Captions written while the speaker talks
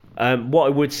What I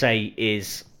would say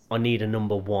is I need a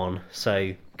number one.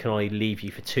 So can I leave you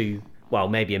for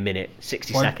maybe a minute,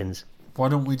 60 seconds? Why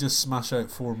don't we just smash out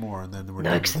 4 more and then we're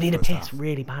done? No, because I need a piss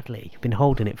really badly. I've been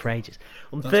holding it for ages.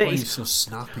 That's why you're so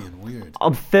snappy and weird.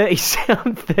 I'm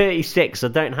 36. I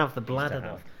don't have the bladder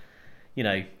enough.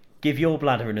 Give your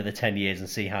bladder another 10 years and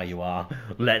see how you are.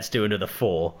 Let's do another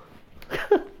 4.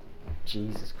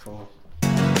 Jesus Christ.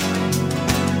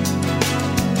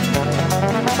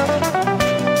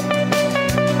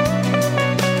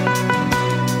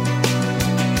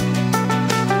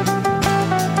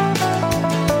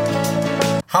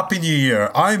 Happy New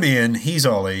Year. I'm Iain, he's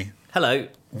Olly. Hello.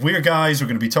 We're guys, we're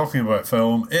going to be talking about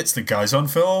film. It's the Guys on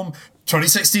Film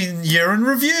 2016 Year in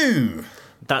Review.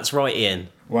 That's right, Iain.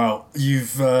 Wow,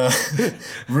 you've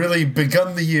really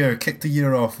begun the year, kicked the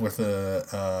year off with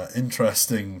a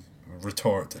interesting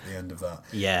retort at the end of that.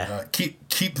 Yeah.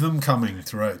 Keep them coming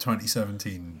throughout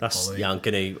 2017. Yeah, I'm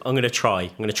gonna try.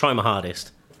 I'm gonna try my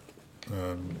hardest.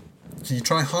 Can you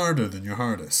try harder than your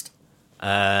hardest?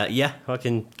 Yeah, I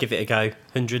can give it a go.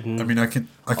 100. I mean, I can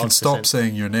stop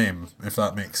saying your name if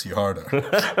that makes you harder.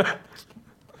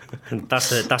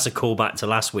 That's a callback to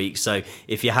last week. So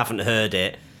if you haven't heard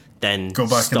it, then go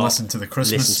back and listen to the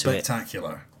Christmas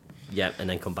Spectacular. Yeah, and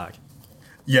then come back.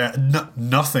 Yeah,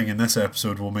 nothing in this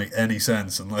episode will make any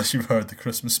sense unless you've heard the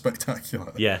Christmas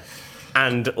Spectacular. Yeah,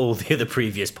 and all the other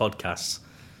previous podcasts.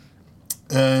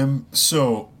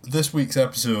 So this week's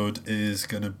episode is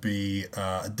going to be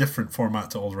a different format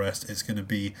to all the rest. It's going to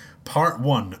be part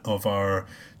 1 of our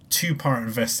 2-part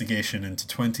investigation into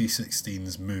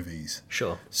 2016's movies.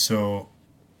 Sure. So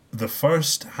the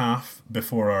first half,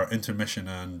 before our intermission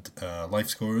and life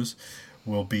scores,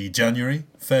 will be January,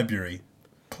 February,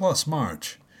 plus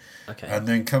March. Okay. And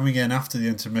then coming in after the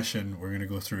intermission, we're going to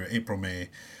go through April, May,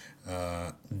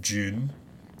 June,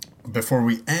 before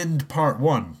we end part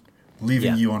 1.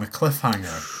 Leaving you on a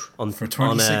cliffhanger for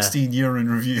 2016 Year in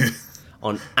Review.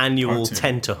 On annual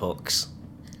tenterhooks.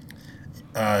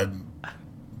 Biannual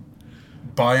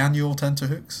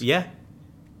tenterhooks? Yeah.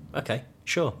 Okay,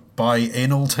 sure.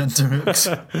 Biannual tenterhooks?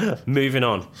 Moving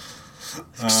on.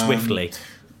 Swiftly.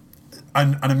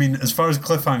 And I mean, as far as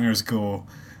cliffhangers go,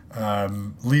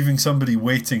 leaving somebody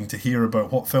waiting to hear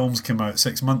about what films came out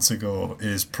 6 months ago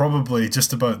is probably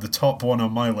just about the top one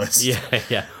on my list.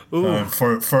 Yeah.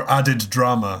 For added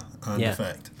drama and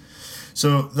effect.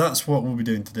 So that's what we'll be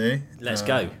doing today. Let's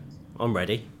go. I'm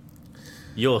ready.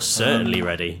 You're certainly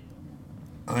ready.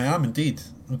 I am indeed.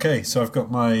 Okay, so I've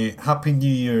got my Happy New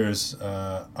Year's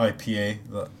IPA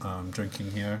that I'm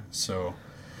drinking here. So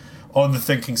on the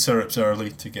thinking syrups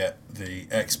early to get the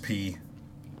XP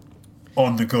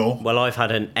on the go. Well, I've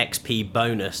had an XP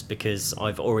bonus because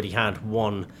I've already had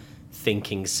one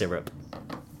thinking syrup.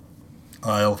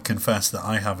 I'll confess that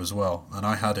I have as well, and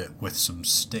I had it with some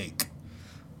steak.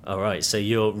 All right, so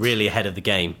you're really ahead of the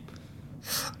game.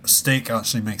 Steak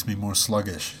actually makes me more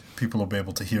sluggish. People will be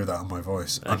able to hear that in my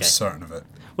voice. Okay. I'm certain of it.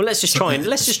 Well, let's just try and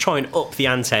up the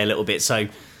ante a little bit. So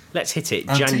let's hit it.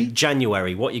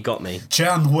 January, what you got me?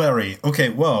 January. Okay,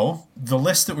 well, the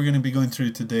list that we're going to be going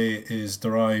through today is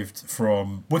derived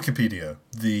from Wikipedia,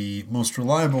 the most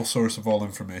reliable source of all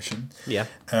information. Yeah.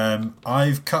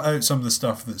 I've cut out some of the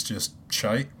stuff that's just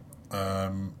shite.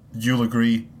 You'll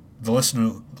agree. The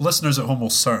listeners at home will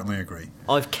certainly agree.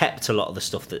 I've kept a lot of the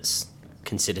stuff that's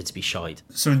considered to be shite.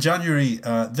 So in January,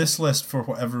 this list, for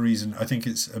whatever reason, I think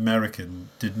it's American,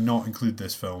 did not include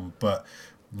this film, but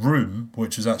Room,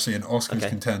 which was actually an Oscars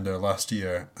contender last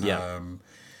year,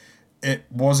 it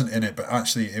wasn't in it, but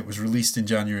actually it was released in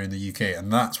January in the UK,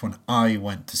 and that's when I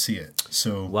went to see it.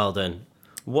 So well done.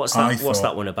 What's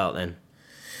that one about then?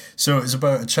 So it's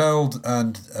about a child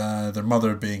and their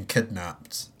mother being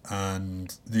kidnapped,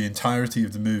 and the entirety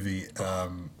of the movie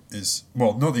is,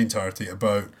 well, not the entirety,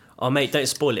 about... Oh, mate, don't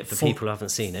spoil it for people who haven't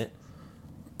seen it.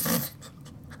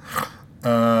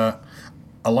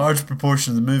 A large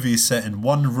proportion of the movie is set in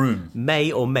one room.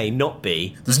 May or may not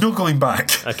be. There's no going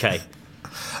back. Okay.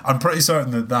 I'm pretty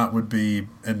certain that would be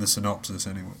in the synopsis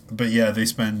anyway. But yeah, they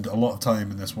spend a lot of time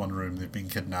in this one room. They've been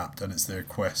kidnapped, and it's their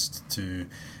quest to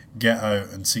get out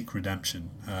and seek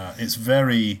redemption. It's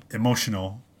very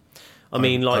emotional. I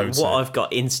mean, like, what I've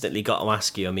instantly got to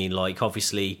ask you, I mean, like,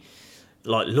 obviously,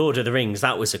 like Lord of the Rings,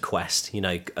 that was a quest,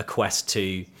 a quest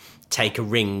to take a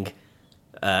ring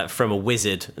from a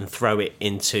wizard and throw it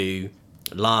into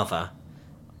lava.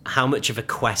 How much of a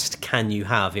quest can you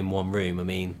have in one room? I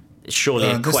mean, surely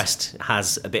a quest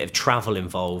has a bit of travel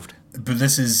involved. But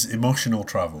this is emotional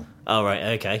travel. Oh, right,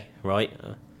 okay, right.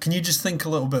 Can you just think a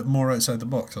little bit more outside the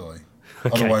box, Ollie?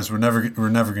 Okay. Otherwise, we're never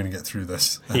going to get through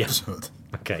this episode.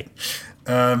 Okay.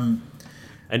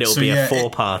 And it'll be a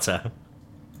 4-parter.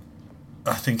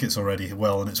 I think it's already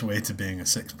well on its way to being a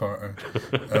 6-parter.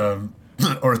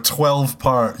 Or a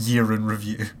 12-part year in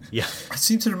review. Yeah. I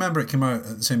seem to remember it came out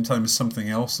at the same time as something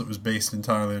else that was based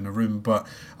entirely in a room, but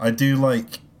I do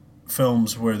like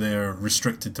films where they're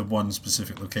restricted to one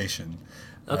specific location.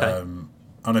 Okay.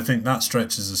 And I think that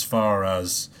stretches as far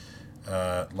as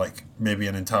like maybe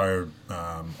an entire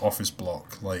office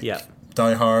block, like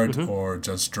Die Hard or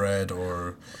Judge Dredd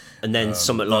or... And then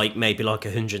something like maybe like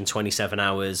 127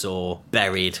 Hours or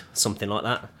Buried, something like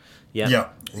that. Yeah,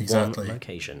 exactly. One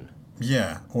location.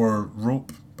 Yeah, or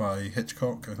Rope by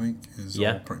Hitchcock, I think, is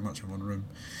all pretty much in one room.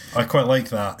 I quite like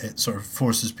that. It sort of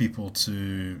forces people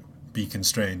to be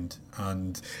constrained.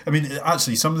 And, I mean,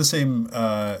 actually, some of the same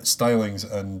stylings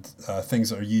and things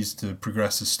that are used to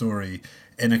progress the story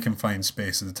in a confined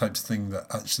space are the types of thing that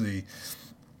actually...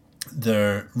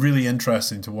 they're really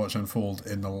interesting to watch unfold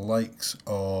in the likes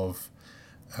of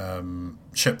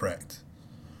Shipwrecked.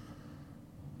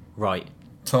 Right.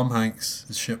 Tom Hanks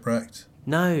is shipwrecked.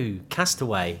 No,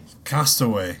 Castaway.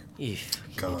 You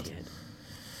God. Idiot.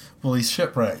 Well, he's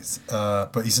shipwrecked,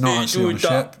 but he's not actually on a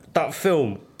ship. That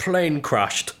film, Plane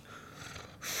Crashed.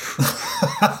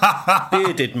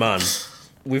 Bearded man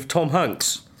with Tom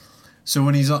Hanks. So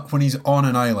when he's on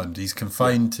an island, he's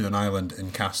confined to an island in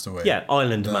Castaway. Yeah,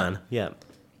 Island Man. Yeah.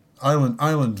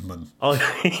 Islandman. Oh,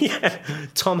 yeah.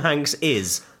 Tom Hanks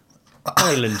is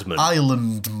Islandman.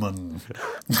 Islandman.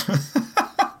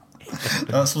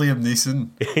 That's Liam Neeson.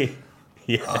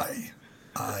 Yeah.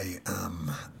 I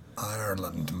am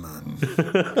Irelandman.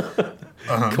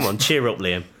 Come on, cheer up,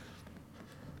 Liam.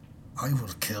 I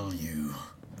will kill you.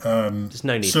 There's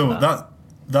no need so for that.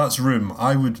 That's Room.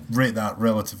 I would rate that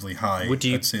relatively high. Would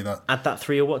you I'd say that. Add that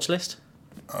through your watch list?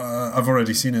 I've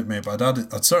already seen it, mate, but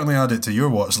I'd certainly add it to your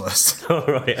watch list. All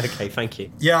right, okay, thank you.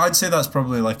 Yeah, I'd say that's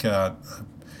probably like a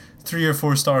 3 or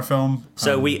 4 star film.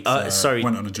 So we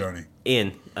went on a journey.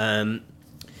 Ian,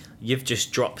 you've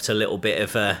just dropped a little bit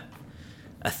of a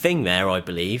thing there, I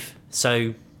believe.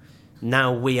 So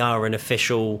now we are an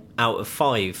official out of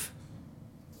 5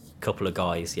 couple of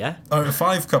guys, yeah? Out of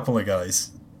 5 couple of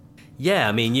guys. Yeah,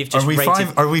 I mean, you've just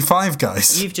Are we 5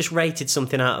 guys? You've just rated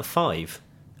something out of 5,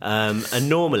 and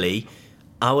normally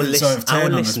our listeners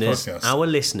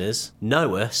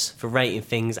know us for rating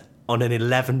things on an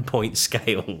 11-point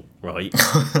scale, right?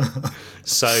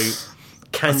 So,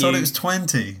 I thought it was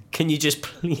 20. Can you just,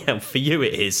 yeah, for you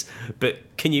it is, but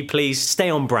can you please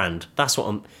stay on brand? That's what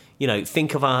I'm.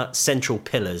 Think of our central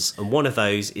pillars, and one of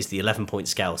those is the 11-point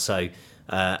scale. So,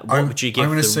 what would you give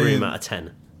the Room out of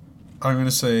 10? I'm going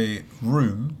to say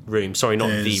Room. Sorry, not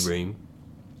The Room.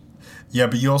 Yeah,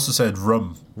 but you also said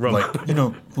rum. Like,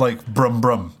 like brum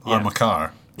brum. Yeah. I'm a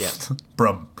car. Yeah.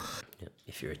 Brum. Yeah,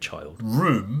 if you're a child.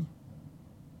 Room,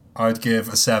 I'd give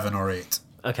a 7 or 8.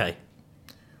 Okay.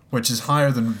 Which is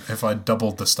higher than if I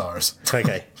doubled the stars.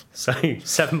 Okay, so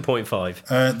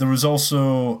 7.5. There was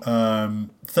also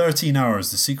 13 Hours,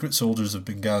 The Secret Soldiers of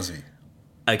Benghazi.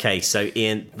 Okay, so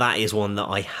Ian, that is one that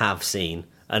I have seen.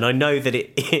 And I know that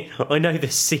I know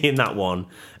that seeing that one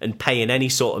and paying any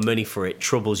sort of money for it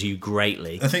troubles you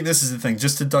greatly. I think this is the thing.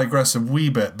 Just to digress a wee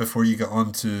bit before you get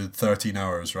on to 13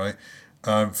 Hours, right?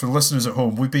 For the listeners at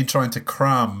home, we've been trying to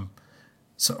cram,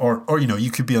 or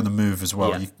you could be on the move as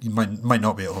well. Yeah. You might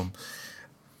not be at home.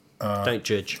 Don't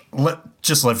judge.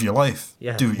 Just live your life.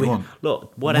 Yeah. Do what you want.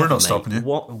 Look, whatever. We're not stopping you.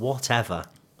 Whatever.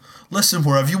 Listen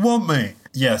wherever you want, mate.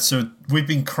 Yeah, so we've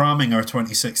been cramming our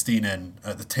 2016 in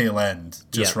at the tail end,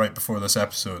 just right before this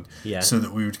episode, so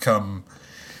that we would come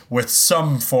with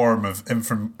some form of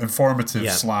informative /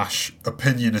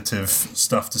 opinionative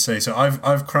stuff to say. So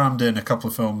I've crammed in a couple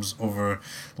of films over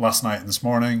last night and this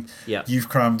morning. Yeah. You've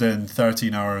crammed in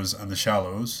 13 Hours and The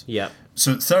Shallows. Yeah.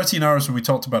 So 13 Hours, when we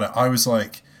talked about it, I was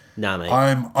like, nah, mate.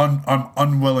 I'm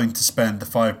unwilling to spend the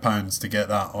 £5 to get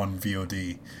that on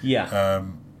VOD. Yeah.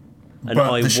 And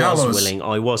but I was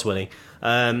willing.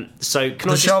 So can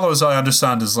The Shallows, I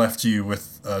understand, has left you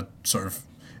with a sort of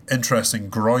interesting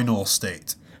groinal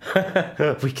state.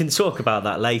 We can talk about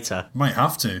that later. Might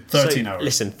have to. 13 Hours.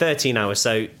 Listen, 13 Hours.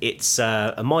 So it's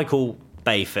a Michael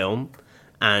Bay film,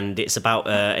 and it's about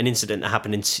an incident that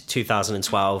happened in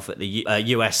 2012 at the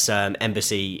US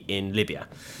embassy in Libya.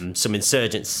 Some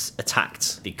insurgents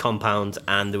attacked the compound,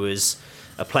 and there was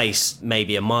a place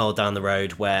maybe a mile down the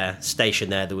road where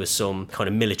stationed there was some kind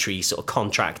of military sort of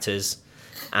contractors,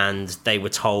 and they were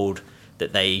told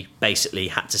that they basically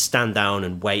had to stand down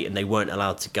and wait, and they weren't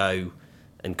allowed to go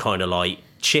and kind of like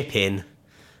chip in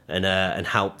and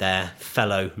help their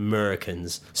fellow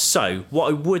Americans. So what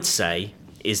I would say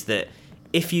is that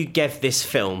if you gave this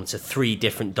film to 3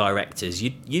 different directors,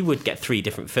 you would get 3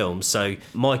 different films. So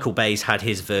Michael Bay's had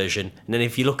his version, and then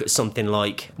if you look at something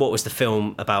like, what was the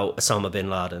film about Osama bin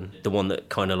Laden, the one that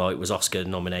kind of like was Oscar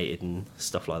nominated and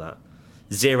stuff like that,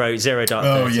 Zero Dark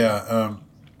Thirty.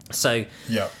 So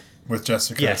yeah, with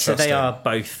Jessica. Yeah, so Chastain. they are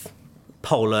both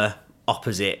polar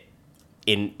opposite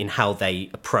in how they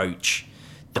approach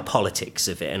the politics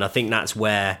of it, and I think that's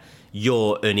where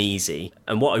you're uneasy.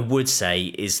 And what I would say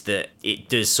is that it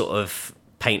does sort of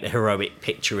paint a heroic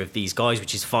picture of these guys,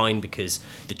 which is fine, because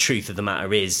the truth of the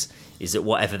matter is that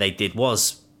whatever they did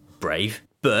was brave.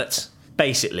 But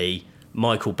basically,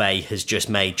 Michael Bay has just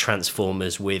made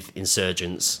Transformers with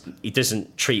insurgents. He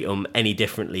doesn't treat them any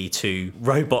differently to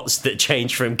robots that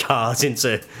change from cars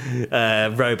into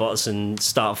robots and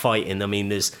start fighting. I mean,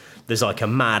 there's like a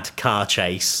mad car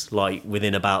chase, like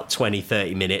within about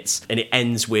 20-30 minutes, and it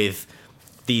ends with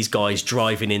these guys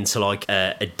driving into like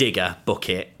a digger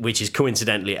bucket, which is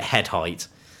coincidentally at head height,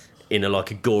 in a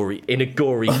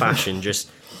gory fashion, just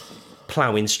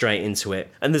ploughing straight into it.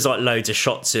 And there's like loads of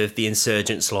shots of the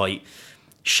insurgents like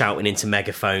shouting into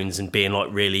megaphones and being like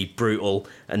really brutal,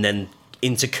 and then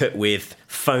intercut with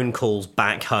phone calls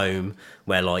back home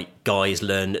where like guys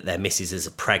learn that their missuses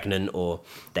are pregnant, or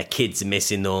their kids are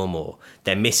missing them, or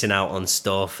they're missing out on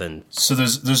stuff. And so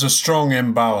there's a strong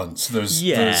imbalance. There's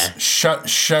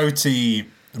shouty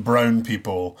brown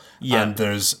people, and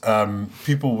there's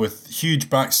people with huge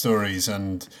backstories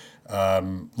and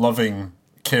loving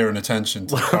care and attention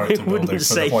to the character building. I wouldn't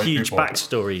say huge people.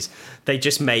 Backstories. They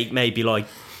just make maybe like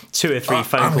 2 or 3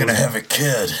 phone calls. I'm gonna have a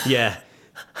kid. Yeah,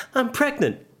 I'm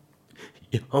pregnant.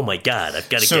 Oh my God, I've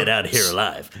got to get out of here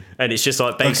alive. And it's just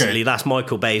like, basically, that's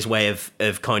Michael Bay's way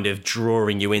of kind of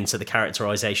drawing you into the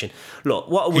characterization. Look,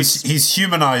 he's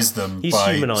humanized them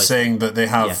by saying that they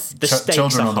have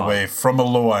children on the way from a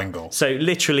low angle. So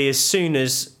literally, as soon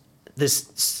as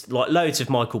there's like loads of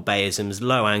Michael Bayisms,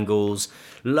 low angles,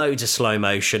 loads of slow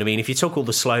motion. I mean, if you took all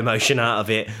the slow motion out of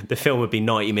it, the film would be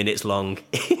 90 minutes long.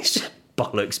 It's just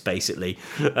bollocks, basically.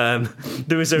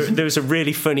 There was a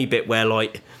really funny bit where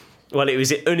like, well, it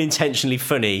was unintentionally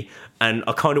funny, and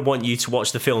I kind of want you to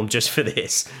watch the film just for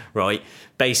this, right?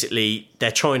 Basically,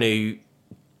 they're trying to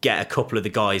get a couple of the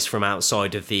guys from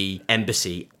outside of the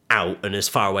embassy out and as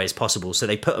far away as possible. So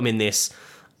they put them in this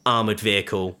armoured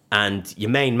vehicle, and your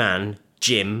main man,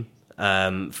 Jim,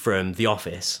 from The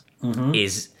Office,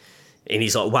 is... And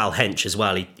he's like well hench as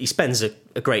well. He spends a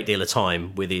great deal of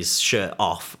time with his shirt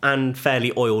off and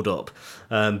fairly oiled up.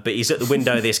 But he's at the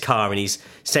window of this car, and he's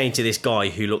saying to this guy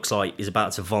who looks like he's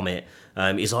about to vomit,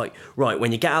 he's like, right,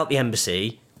 when you get out the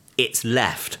embassy, it's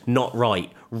left, not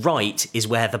right. Right is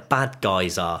where the bad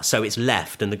guys are, so it's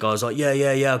left. And the guy's like, yeah,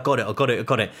 I got it.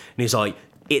 And he's like,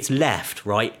 it's left,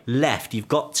 right? Left. You've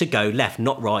got to go left,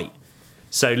 not right.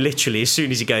 So literally, as soon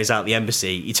as he goes out the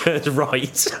embassy, he turns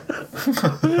right.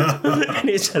 And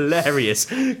it's hilarious,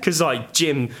 because like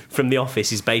Jim from The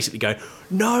Office is basically going,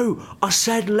 no, I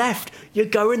said left, you're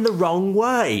going the wrong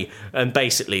way. And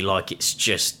basically, like,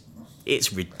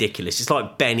 it's ridiculous. It's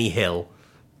like Benny Hill.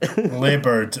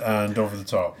 Laboured and over the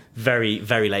top. Very,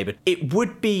 very laboured. It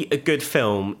would be a good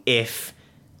film if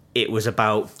it was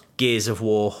about Gears of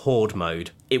War Horde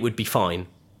mode. It would be fine.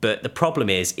 But the problem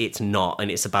is it's not, and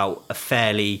it's about a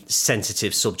fairly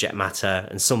sensitive subject matter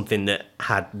and something that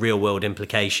had real-world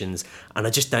implications. And I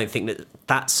just don't think that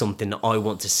that's something that I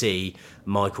want to see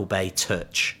Michael Bay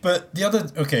touch. But the other...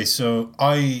 Okay, so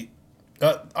I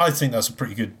think that's a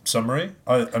pretty good summary.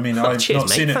 I mean, I've not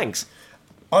seen it. Thanks.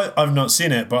 I've not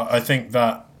seen it, but I think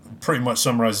that pretty much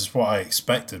summarises what I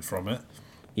expected from it.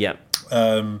 Yeah.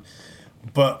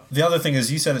 But the other thing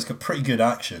is, you said it's got pretty good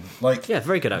action. Like, yeah,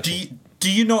 very good action.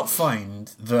 Do you not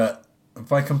find that,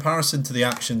 by comparison to the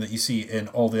action that you see in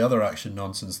all the other action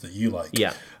nonsense that you like,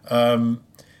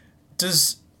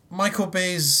 does Michael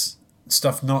Bay's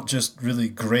stuff not just really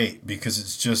great because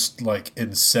it's just like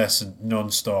incessant,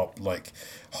 non-stop, like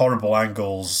horrible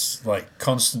angles, like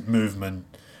constant movement?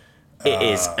 It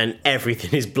is, and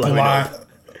everything is blowing up.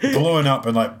 Blowing up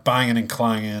and like banging and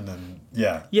clanging, and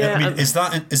yeah. I mean, is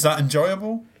that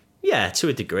enjoyable? Yeah, to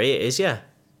a degree it is, yeah.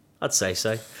 I'd say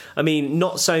so. I mean,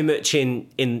 not so much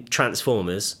in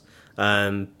Transformers,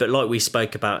 but like we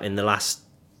spoke about in the last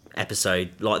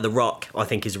episode, like The Rock, I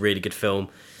think is a really good film.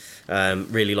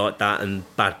 Really like that, and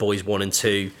Bad Boys 1 and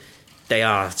 2. They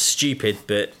are stupid,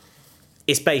 but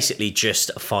it's basically just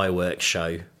a fireworks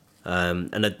show.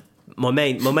 And my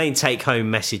main take-home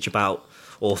message about,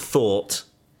 or thought,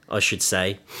 I should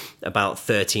say, about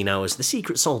 13 Hours, The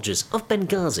Secret Soldiers of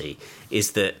Benghazi,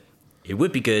 is that it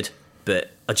would be good,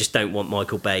 but I just don't want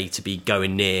Michael Bay to be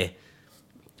going near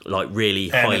like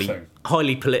really Anything.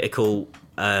 highly political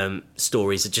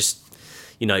stories are just,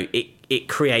 you know, it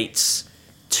creates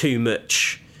too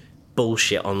much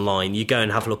bullshit online. You go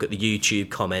and have a look at the YouTube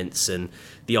comments and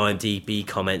the IMDb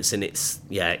comments, and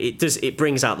it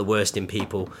brings out the worst in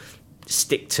people.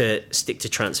 Stick to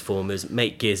Transformers,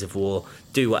 make Gears of War,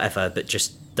 do whatever, but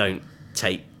just don't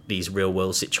take these real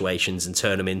world situations and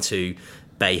turn them into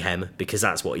mayhem, Because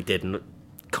that's what he did, and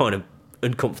kind of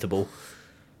uncomfortable.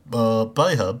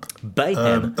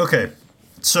 Bayhem. Okay,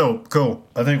 so cool.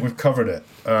 I think we've covered it.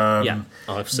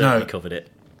 I've certainly covered it.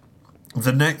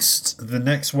 The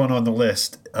next one on the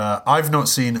list, I've not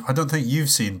seen. I don't think you've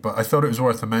seen, but I thought it was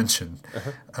worth a mention.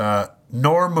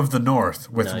 Norm of the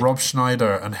North with Rob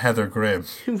Schneider and Heather Graham.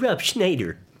 Rob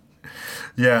Schneider.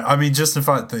 Yeah, I mean, just the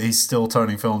fact that he's still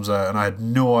turning films out, and I had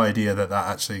no idea that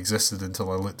actually existed until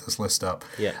I looked this list up.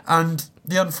 Yeah. And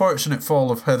the unfortunate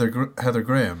fall of Heather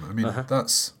Graham. I mean,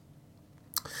 it's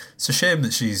a shame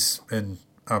that she's in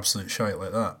absolute shite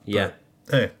like that. Yeah.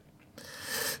 But, hey.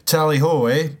 Tally ho,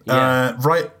 eh? Yeah.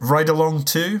 Ride Along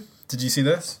 2. Did you see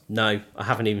this? No, I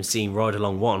haven't even seen Ride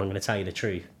Along 1, I'm going to tell you the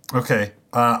truth. Okay.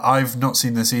 I've not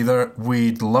seen this either.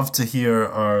 We'd love to hear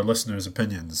our listeners'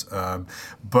 opinions.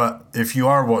 But if you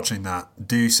are watching that,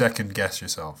 do second guess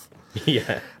yourself.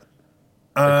 Yeah.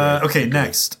 Okay,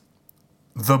 next.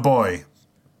 The Boy.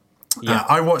 Yeah.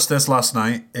 I watched this last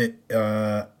night.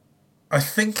 I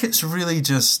think it's really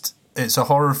just... It's a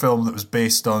horror film that was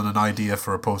based on an idea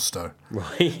for a poster.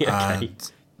 Right, okay.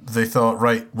 And they thought,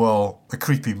 right, well, a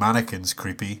creepy mannequin's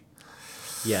creepy.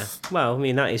 Yeah, well, I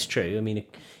mean, that is true. I mean,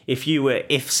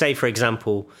 if say, for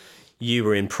example, you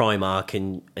were in Primark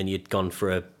and you'd gone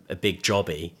for a big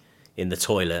jobby in the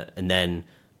toilet, and then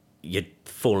you'd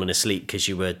fallen asleep because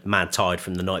you were mad tired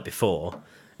from the night before,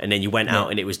 and then you went out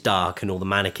and it was dark and all the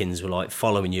mannequins were like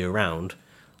following you around,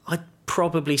 I'd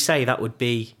probably say that would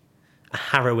be a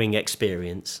harrowing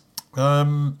experience.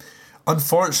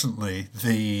 Unfortunately,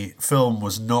 the film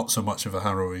was not so much of a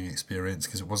harrowing experience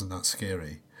because it wasn't that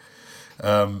scary.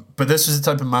 But this was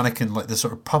the type of mannequin, like the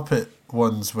sort of puppet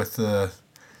ones with the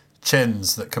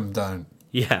chins that come down.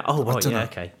 Yeah. Oh, right. Yeah.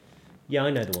 Okay. Yeah, I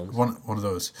know the ones. One of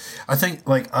those. I think,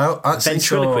 like, I actually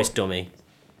ventriloquist dummy.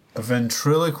 A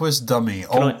ventriloquist dummy.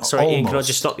 Ian, can I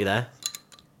just stop you there?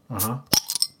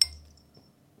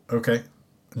 Okay.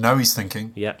 Now he's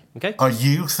thinking. Yeah. Okay. Are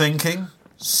you thinking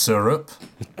syrup?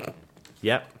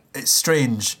 Yep. It's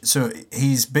strange. So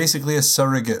he's basically a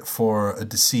surrogate for a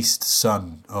deceased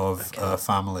son of a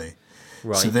family.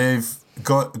 Right. So they've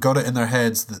got it in their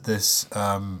heads that this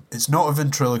it's not a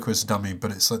ventriloquist dummy,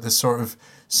 but it's like this sort of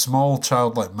small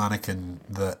childlike mannequin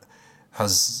that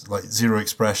has like zero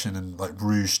expression and like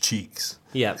rouged cheeks.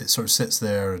 Yeah. It sort of sits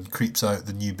there and creeps out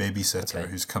the new babysitter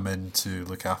who's come in to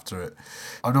look after it.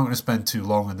 I'm not going to spend too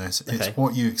long on this. It's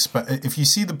what you expect. If you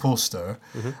see the poster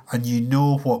and you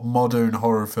know what modern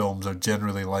horror films are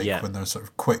generally like when they're sort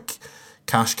of quick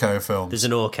cash cow films. There's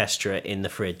an orchestra in the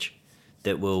fridge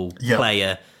that will play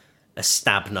a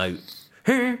stab note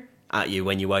at you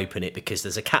when you open it because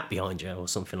there's a cat behind you or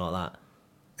something like that.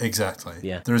 Exactly.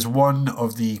 Yeah. There's one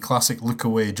of the classic look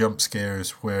away jump scares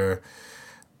where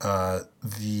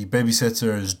the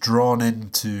babysitter is drawn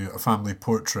into a family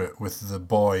portrait with the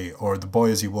boy, or the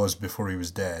boy as he was before he was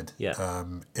dead,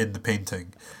 in the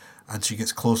painting. And she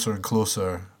gets closer and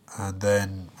closer, and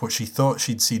then what she thought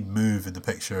she'd seen move in the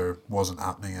picture wasn't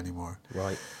happening anymore.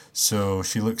 Right. So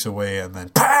she looks away and then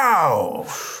pow!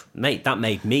 Mate, that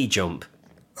made me jump.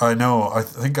 I know. I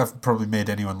think I've probably made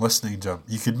anyone listening jump.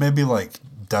 You could maybe like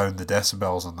down the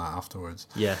decibels on that afterwards.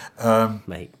 Yeah.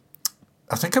 Mate.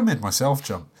 I think I made myself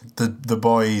jump. The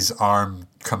boy's arm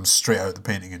comes straight out the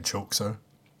painting and chokes her.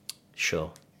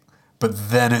 Sure. But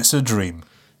then it's a dream.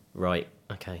 Right.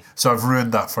 Okay. So I've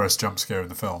ruined that first jump scare in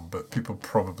the film, but people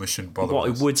probably shouldn't bother What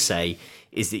with I would say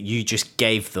is that you just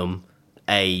gave them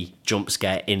a jump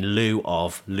scare in lieu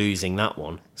of losing that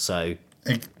one. So.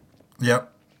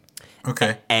 Yep.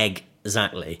 Okay.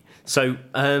 Exactly. So,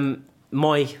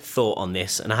 my thought on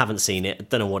this, and I haven't seen it, I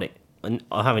don't know what it, and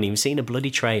I haven't even seen a bloody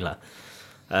trailer,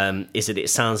 is that it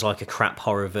sounds like a crap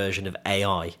horror version of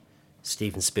AI,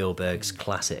 Steven Spielberg's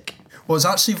classic. Well, it's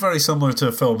actually very similar to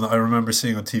a film that I remember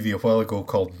seeing on TV a while ago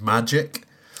called Magic.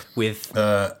 With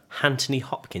Anthony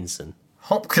Hopkinson.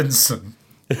 Hopkins.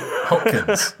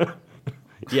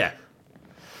 Yeah.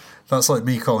 That's like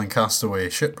me calling Castaway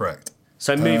Shipwrecked.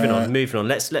 So moving on.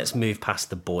 Let's move past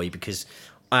The Boy because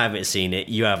I haven't seen it.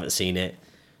 You haven't seen it.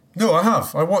 No, I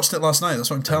have. I watched it last night. That's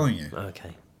what I'm telling you.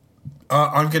 Okay.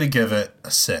 I'm going to give it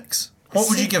a 6. What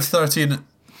would you give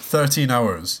 13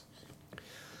 hours?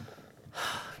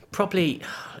 Probably,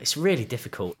 it's really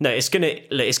difficult. No, it's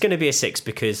gonna be a 6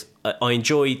 because I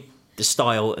enjoy the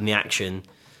style and the action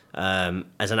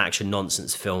as an action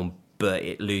nonsense film, but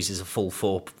it loses a full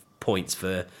 4 points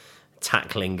for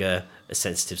tackling a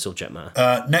sensitive subject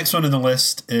matter. Next one on the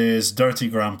list is Dirty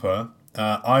Grandpa.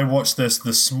 I watched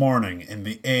this morning in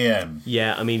the AM.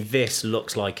 Yeah, I mean, this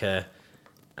looks like it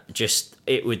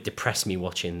would depress me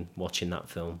watching that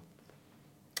film.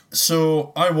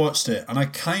 So I watched it, and I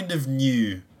kind of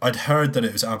knew, I'd heard that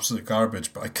it was absolute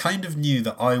garbage, but I kind of knew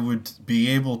that I would be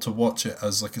able to watch it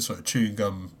as like a sort of chewing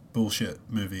gum bullshit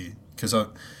movie, because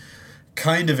I'm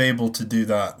kind of able to do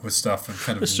that with stuff and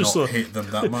kind of hate them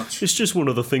that much. It's just one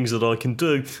of the things that I can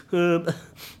do. Correct.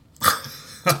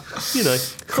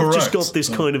 I've just got this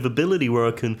kind of ability where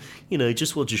I can,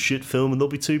 just watch a shit film and not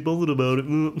be too bothered about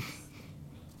it.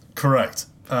 Correct.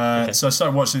 Okay. So I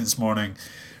started watching it this morning.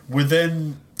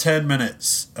 Within 10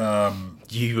 minutes...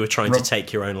 you were trying to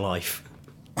take your own life.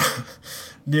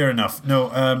 Near enough. No,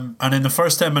 and in the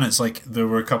first 10 minutes, like, there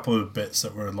were a couple of bits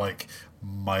that were, like,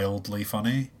 mildly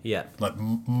funny. Yeah. Like,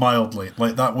 mildly.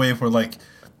 Like, that way where, like,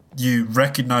 you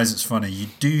recognise it's funny. You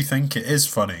do think it is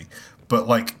funny. But,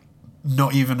 like,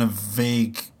 not even a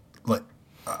vague, like,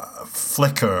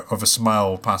 flicker of a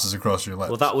smile passes across your lips.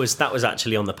 Well, that was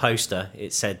actually on the poster.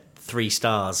 It said 3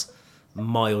 stars,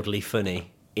 mildly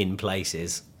funny in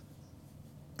places.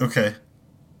 Okay,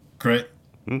 great.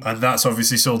 And that's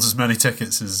obviously sold as many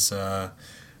tickets as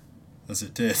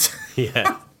it did.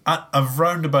 Yeah. At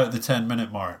around about the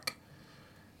 10-minute mark,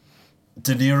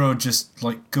 De Niro just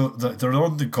like they're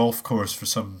on the golf course for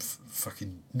some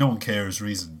fucking no one cares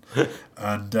reason,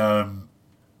 and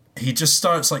he just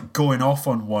starts like going off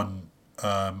on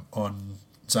on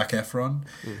Zac Efron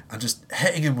and just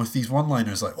hitting him with these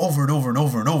one-liners like over and over and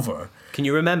over and over. Can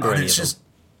you remember any of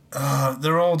them?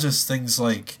 They're all just things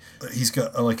like he's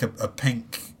got a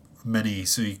pink mini,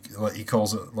 so he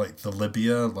calls it like the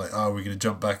Libya, like we're gonna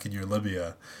jump back in your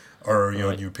Libya, or are you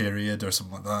on your period or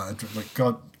something like that. Like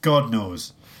God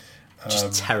knows,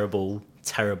 just terrible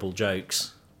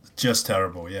jokes. Just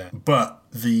terrible, yeah. But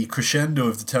the crescendo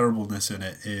of the terribleness in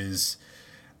it is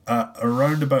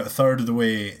around about a third of the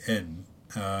way in,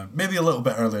 maybe a little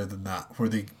bit earlier than that, where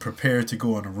they prepare to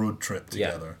go on a road trip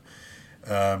together.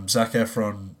 Yeah. Zac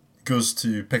Efron goes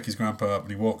to pick his grandpa up,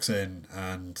 and he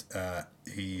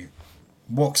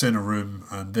walks in a room,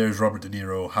 and there's Robert De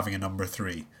Niro having a number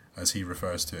 3, as he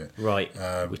refers to it. Right,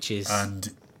 which is...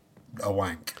 And a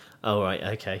wank. Oh, right,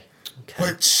 okay.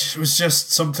 Which was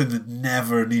just something that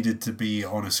never needed to be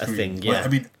on a screen. A thing, yeah. Like, I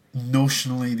mean,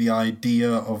 notionally, the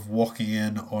idea of walking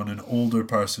in on an older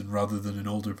person rather than an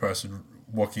older person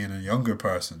walking in on a younger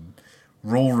person...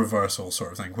 role reversal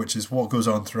sort of thing, which is what goes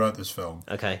on throughout this film.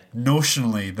 Okay.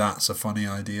 Notionally, that's a funny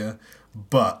idea,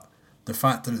 but the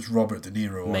fact that it's Robert De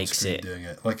Niro makes on screen it doing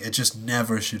it, like, it just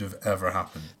never should have ever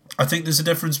happened. I think there's a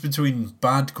difference between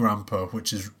Bad Grandpa,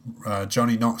 which is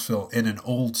Johnny Knoxville in an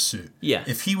old suit. Yeah.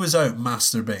 If he was out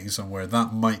masturbating somewhere,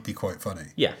 that might be quite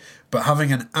funny. Yeah. But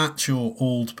having an actual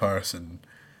old person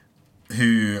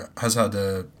who has had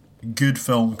a good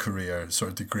film career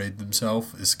sort of degrade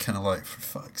themselves is kind of like, for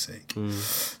fuck's sake.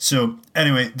 So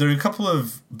anyway, there are a couple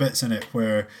of bits in it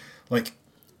where like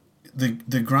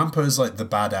the grandpa is like the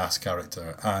badass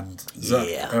character, and Zac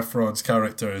Efron's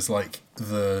character is like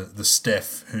the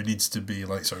stiff who needs to be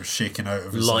like sort of shaken out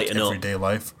of his like, everyday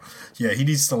life. Yeah, he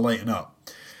needs to lighten up.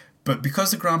 But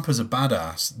because the grandpa's a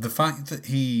badass, the fact that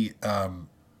he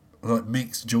like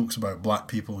makes jokes about black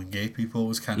people and gay people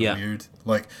was kind of weird.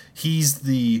 Like, he's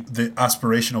the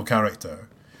aspirational character,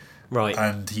 right?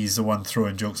 And he's the one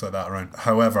throwing jokes like that around.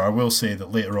 However, I will say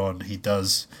that later on he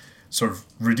does sort of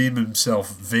redeem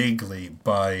himself vaguely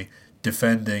by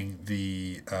defending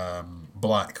the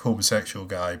black homosexual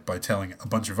guy by telling a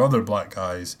bunch of other black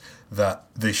guys that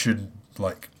they shouldn't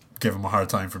like give him a hard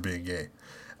time for being gay,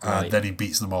 and then he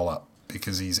beats them all up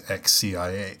because he's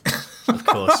ex-CIA. Of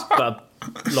course, but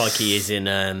like he is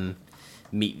in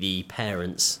Meet the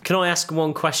Parents. Can I ask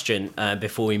one question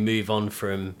before we move on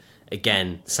from,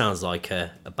 again, sounds like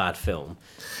a bad film?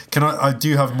 I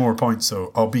do have more points,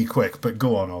 so I'll be quick, but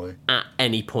go on, Ollie. At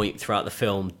any point throughout the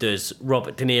film, does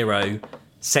Robert De Niro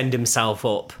send himself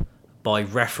up by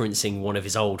referencing one of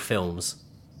his old films?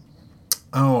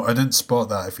 Oh, I didn't spot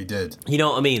that if he did. You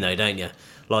know what I mean, though, don't you?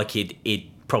 Like,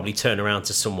 he'd probably turn around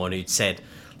to someone who'd said,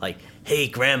 like, "Hey,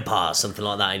 Grandpa," something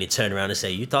like that, and he'd turn around and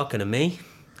say, "You talking to me?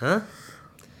 Huh?"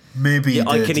 Maybe he did,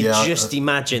 I can just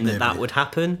imagine that would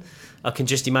happen. I can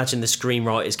just imagine the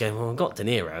screenwriters going, "Well, I've got De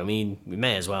Niro. I mean, we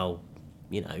may as well,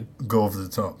 go over the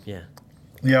top." Yeah.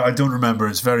 Yeah, I don't remember.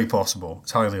 It's very possible.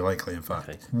 It's highly likely, in fact.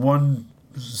 Okay. One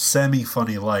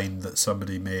semi-funny line that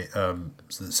somebody made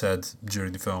that said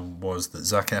during the film was that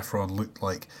Zac Efron looked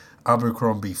like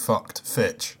Abercrombie fucked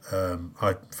Fitch.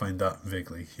 I find that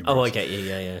vaguely humorous. Oh, I get you.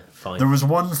 Yeah, fine. There was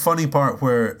one funny part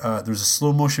where there was a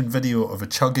slow motion video of a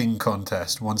chugging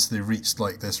contest once they reached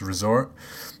like this resort,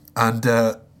 and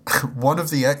one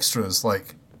of the extras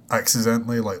like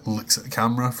accidentally like looks at the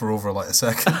camera for over like a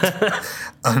second,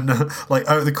 and like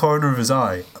out of the corner of his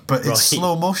eye, but it's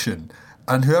slow motion,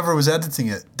 and whoever was editing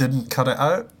it didn't cut it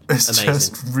out. It's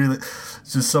Amazing.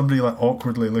 Just somebody like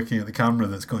awkwardly looking at the camera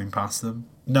that's going past them.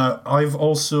 Now, I've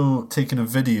also taken a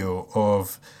video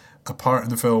of a part in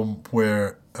the film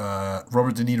where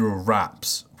Robert De Niro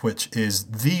raps, which is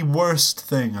the worst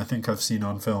thing I think I've seen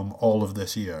on film all of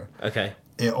this year. Okay.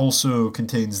 It also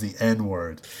contains the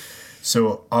N-word.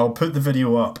 So I'll put the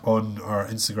video up on our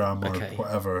Instagram or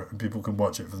whatever, and people can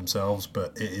watch it for themselves,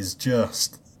 but it is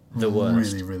just the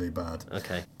worst. Really, really bad.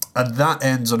 Okay. And that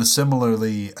ends on a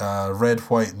similarly red,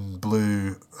 white and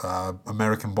blue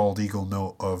American bald eagle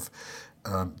note of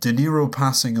De Niro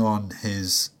passing on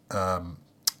his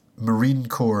Marine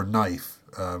Corps knife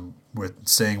with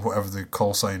saying whatever the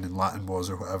call sign in Latin was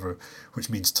or whatever, which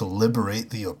means to liberate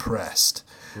the oppressed,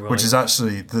 which is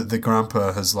actually the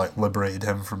grandpa has like liberated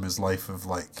him from his life of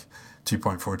like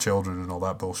 2.4 children and all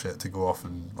that bullshit to go off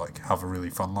and like have a really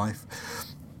fun life.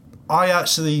 I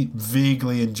actually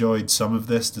vaguely enjoyed some of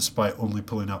this despite only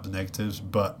pulling up the negatives,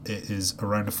 but it is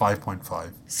around a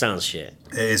 5.5. Sounds shit.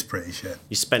 It is pretty shit.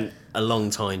 You spent a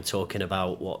long time talking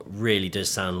about what really does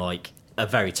sound like a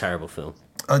very terrible film.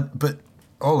 But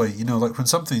Ollie, you know, like when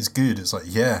something's good, it's like,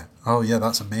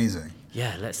 that's amazing.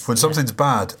 Yeah, let's. When something's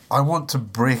bad, I want to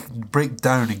break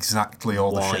down exactly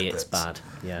all the shit why it's bits. bad.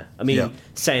 Yeah, I mean,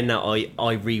 saying that,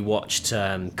 I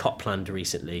rewatched Copland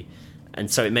recently, and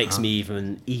so it makes me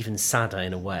even sadder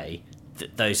in a way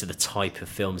that those are the type of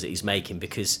films that he's making,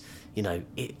 because you know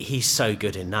he's so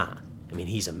good in that. I mean,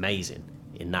 he's amazing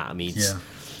in that. I mean,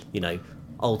 you know,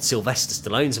 old Sylvester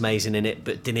Stallone's amazing in it,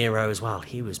 but De Niro as well.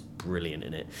 He was brilliant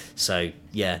in it. So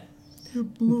yeah.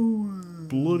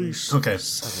 Bloody okay,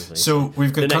 so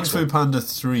we've got Kung Fu Panda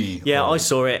 3. Yeah, I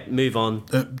saw it. Move on.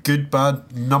 Good,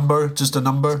 bad, number, just a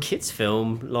number. Kids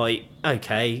film, like,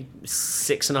 okay,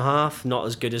 6.5. Not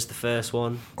as good as the first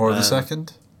one. Or the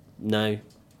second? No,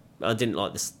 I didn't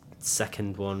like the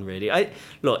second one really.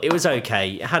 Look, it was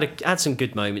okay. It had some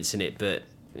good moments in it, but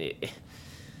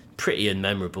pretty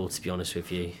unmemorable, to be honest with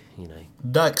you. You know.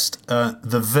 Next, The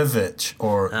Vivitch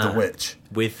or The Witch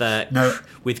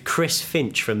with Chris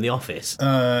Finch from The Office.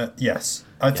 Yes,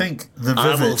 I think The Vivitch.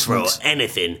 I will throw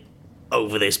anything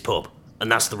over this pub,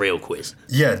 and that's the real quiz.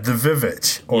 Yeah, The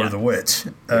Vivitch or The Witch.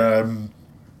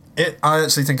 I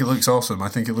actually think it looks awesome. I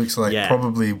think it looks like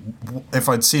probably, if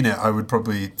I'd seen it, I would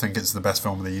probably think it's the best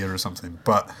film of the year or something.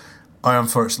 But I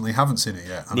unfortunately haven't seen it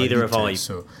yet. Neither have I.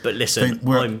 So but listen,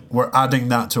 we're adding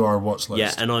that to our watch list.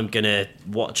 Yeah, and I'm going to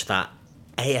watch that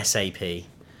ASAP.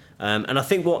 And I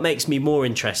think what makes me more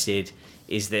interested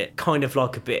is that kind of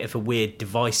like a bit of a weird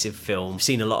divisive film. I've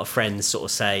seen a lot of friends sort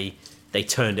of say they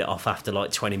turned it off after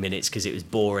like 20 minutes because it was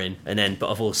boring.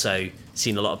 But I've also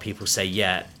seen a lot of people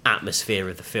say, atmosphere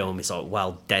of the film is like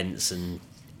well dense and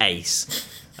ace.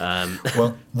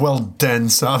 Well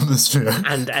dense atmosphere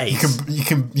and ace.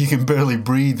 You can barely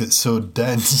breathe. It's so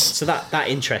dense. So that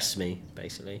interests me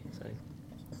basically.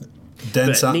 So.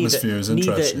 Dense atmosphere is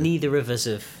interesting. Neither of us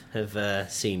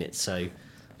have seen it, so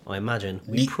I imagine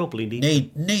we probably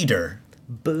need neither.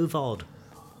 Bouvard.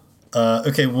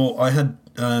 Okay, well I had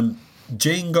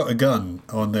Jane Got a Gun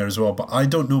on there as well, but I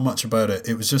don't know much about it.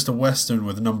 It was just a western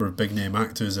with a number of big name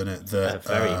actors in it that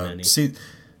very many.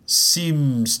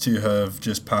 Seems to have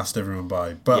just passed everyone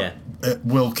by, but it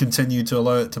will continue to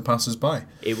allow it to pass us by.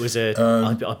 It was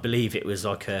I believe it was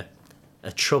like a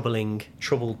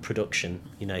troubled production.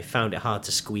 You know, found it hard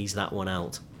to squeeze that one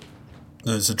out.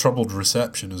 It's a troubled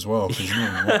reception as well because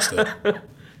no one watched it.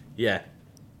 Yeah.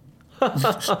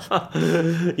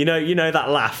 you know that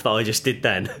laugh that I just did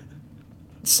then.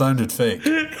 It sounded fake.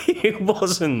 It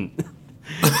wasn't.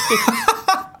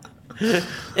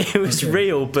 It was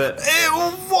real, but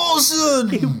it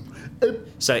wasn't.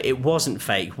 So it wasn't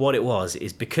fake. What it was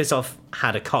is because I've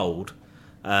had a cold.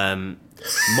 My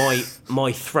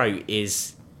throat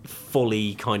is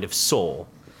fully kind of sore.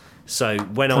 So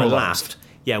when I laughed,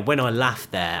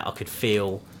 there, I could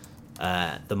feel.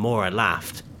 The more I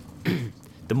laughed,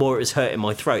 the more it was hurting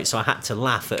my throat. So I had to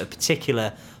laugh at a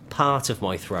particular part of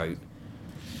my throat.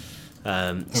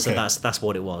 So that's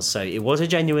what it was. So it was a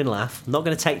genuine laugh. I'm not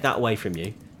going to take that away from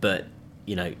you, but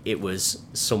you know it was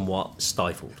somewhat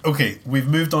stifled. Okay, we've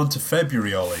moved on to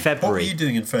February, Ollie. What were you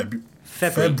doing in February?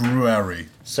 February.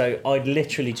 So I'd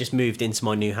literally just moved into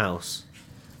my new house.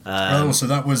 So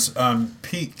that was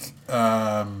peak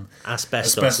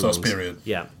asbestos period.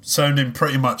 Yeah. Sounding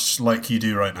pretty much like you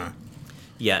do right now.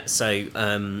 Yeah, so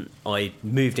I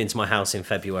moved into my house in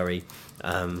February,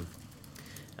 and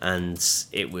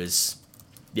it was,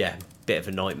 a bit of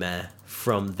a nightmare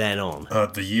from then on.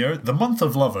 The month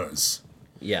of lovers.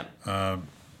 Yeah.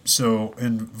 So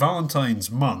in Valentine's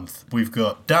month, we've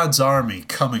got Dad's Army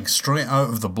coming straight out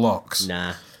of the blocks.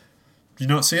 Nah. Do you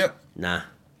not see it? Nah.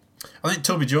 I think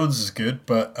Toby Jones is good,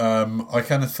 but I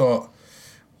kind of thought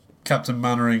Captain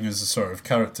Mannering is a sort of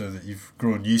character that you've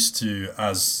grown used to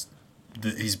as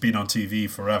he's been on TV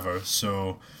forever,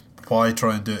 so why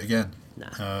try and do it again?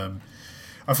 Nah.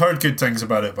 I've heard good things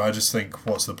about it, but I just think,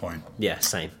 what's the point? Yeah,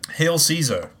 same. Hail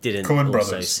Caesar. Didn't Coen also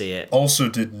Brothers see it. Also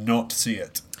did not see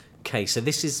it. Okay, so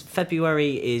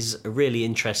February is a really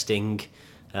interesting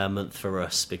month for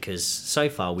us because so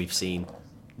far we've seen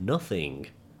nothing.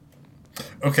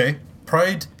 Okay,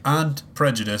 Pride and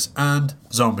Prejudice and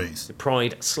Zombies.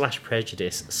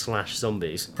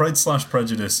 Pride/Prejudice/Zombies.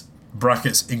 Pride/Prejudice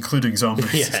brackets including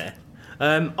zombies. Yeah.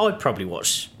 I'd probably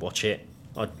watch it.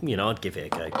 I'd give it a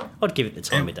go. I'd give it the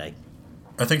time of day.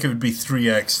 I think it would be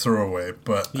 3x throwaway,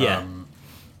 but yeah,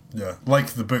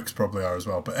 like the books probably are as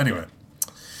well. But anyway,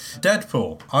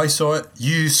 Deadpool. I saw it.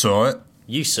 You saw it.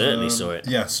 You certainly saw it.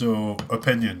 Yeah. So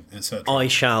opinion, etc. I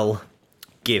shall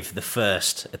give the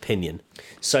first opinion.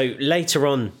 So later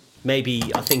on,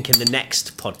 maybe I think in the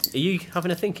next pod. Are you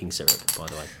having a thinking syrup, by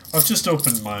the way? I've just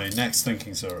opened my next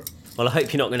thinking syrup. Well, I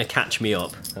hope you're not going to catch me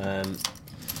up.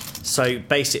 So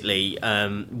basically,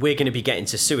 we're going to be getting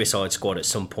to Suicide Squad at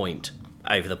some point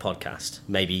over the podcast.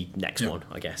 Maybe next one,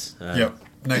 I guess. Yep.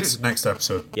 Next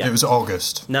episode. Yeah. It was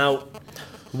August. Now,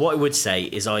 what I would say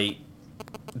is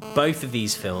both of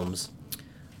these films,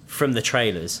 from the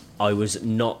trailers, I was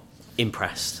not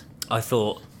impressed. I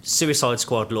thought Suicide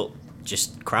Squad looked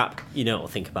just crap. You know what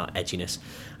I think about edginess.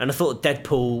 And I thought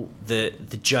Deadpool, the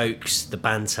jokes, the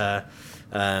banter,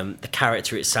 the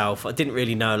character itself, I didn't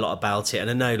really know a lot about it. And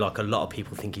I know like a lot of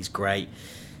people think he's great,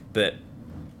 but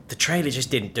the trailer just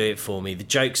didn't do it for me. The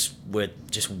jokes were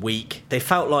just weak. They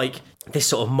felt like this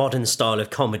sort of modern style of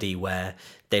comedy where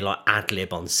they like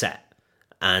ad-lib on set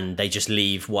and they just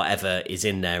leave whatever is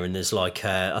in there. And there's like,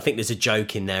 I think there's a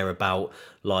joke in there about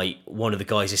like one of the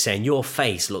guys is saying, your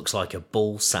face looks like a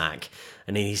ball sack.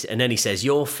 And then he says,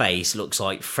 your face looks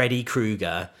like Freddy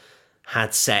Krueger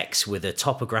had sex with a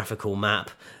topographical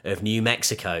map of New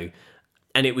Mexico.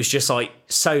 And it was just like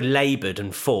so laboured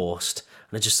and forced.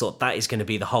 And I just thought that is going to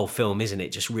be the whole film, isn't it?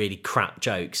 Just really crap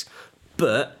jokes.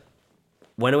 But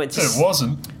when I went to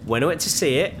when I went to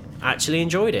see it, I actually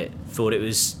enjoyed it. Thought it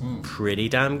was pretty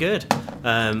damn good.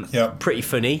 Pretty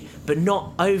funny, but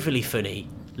not overly funny.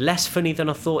 Less funny than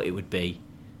I thought it would be.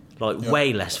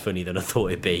 Way less funny than I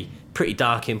thought it'd be. Pretty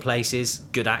dark in places,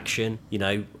 good action. You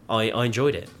know, I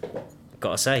enjoyed it.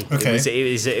 Gotta say, okay.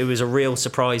 It was a real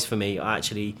surprise for me. I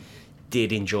actually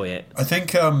did enjoy it. I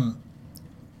think.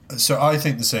 So I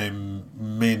think the same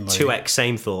mainly. 2x,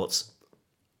 same thoughts.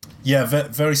 Yeah,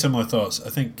 very similar thoughts. I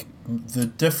think the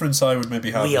difference I would maybe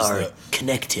have is that we are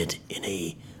connected in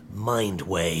a mind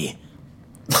way.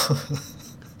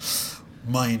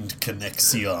 Mind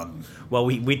connection. Well,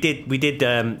 we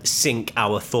did sync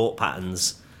our thought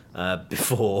patterns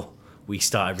before we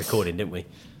started recording, didn't we?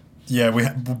 Yeah, we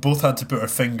both had to put our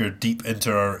finger deep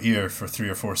into our ear for 3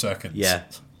 or 4 seconds. Yeah.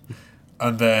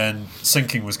 And then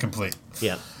syncing was complete.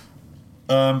 Yeah.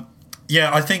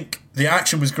 I think the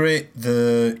action was great.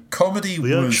 The comedy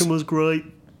was great.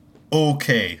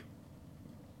 Okay.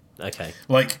 Okay.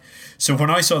 So when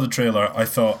I saw the trailer, I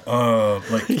thought,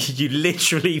 You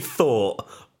literally thought,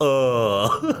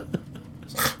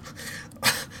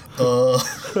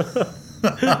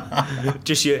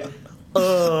 Just your,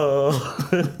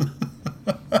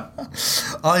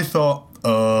 I thought,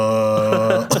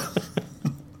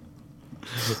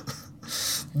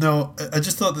 No, I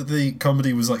just thought that the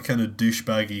comedy was like kind of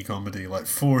douchebaggy comedy, like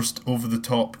forced over the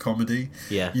top comedy.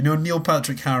 Yeah. You know Neil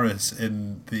Patrick Harris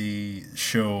in the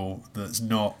show that's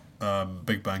not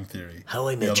Big Bang Theory. How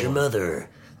I Met Your Mother.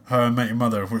 How I Met Your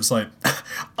Mother, where it's like,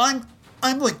 I'm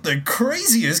like the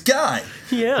craziest guy.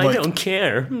 Yeah, I don't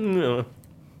care. No.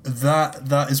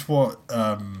 That is what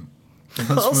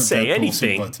I'll say Deadpool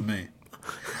anything like to me.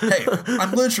 Hey,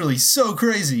 I'm literally so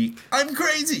crazy. I'm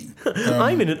crazy.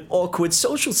 I'm in an awkward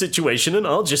social situation and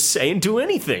I'll just say and do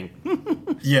anything.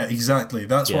 Yeah, exactly.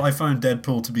 That's what I found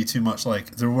Deadpool to be too much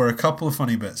like. There were a couple of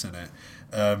funny bits in it.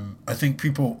 I think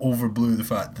people overblew the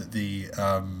fact that the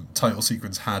title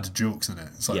sequence had jokes in it.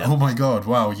 It's like, oh my god,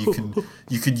 wow, you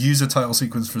can use a title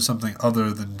sequence for something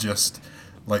other than just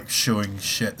like showing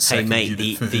shit. Hey mate,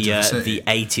 the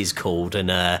 80s called,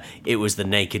 and it was the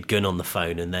Naked Gun on the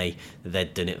phone, and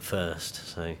they'd done it first.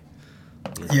 So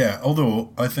yeah,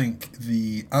 although I think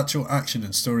the actual action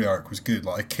and story arc was good.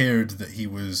 Like I cared that he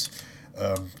was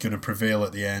going to prevail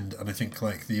at the end, and I think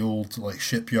like the old like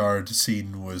shipyard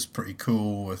scene was pretty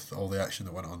cool with all the action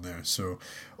that went on there. So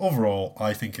overall,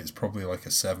 I think it's probably like a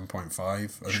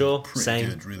 7.5. Sure, pretty same.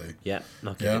 Good, really. Yeah,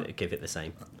 I'll give it the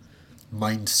same.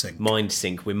 Mind sync.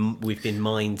 We've been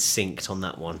mind synced on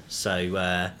that one. So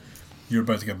you're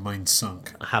about to get mind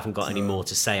sunk. I haven't got any more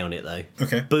to say on it though.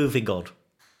 Okay. Bovigod,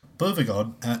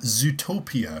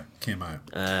 Zootopia came out.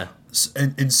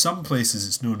 In some places,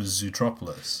 it's known as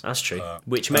Zootropolis. That's true.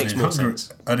 Which makes more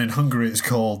sense. And in Hungary, it's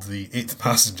called The Eighth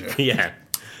Passenger. Yeah.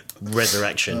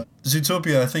 Resurrection.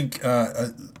 Zootopia, I think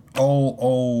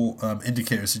all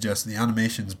indicators suggest the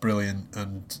animation's brilliant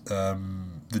and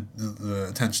the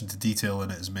attention to detail in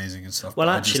it is amazing and stuff. Well,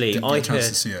 actually,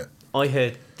 I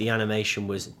heard the animation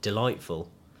was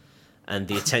delightful. And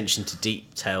the attention to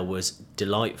detail was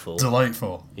delightful.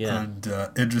 Delightful. Yeah. And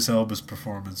Idris Elba's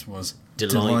performance was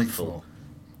delightful.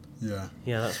 Yeah.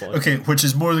 Yeah, that's what. Okay, which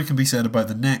is more than can be said about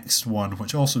the next one,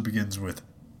 which also begins with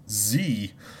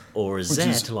Z. Or a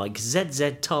Z, like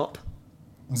ZZ Top.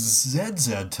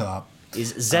 ZZ Top.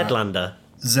 Is Zlander.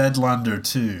 Zlander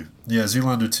 2. Yeah,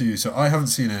 Zoolander 2. So I haven't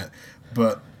seen it,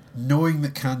 but knowing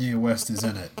that Kanye West is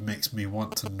in it makes me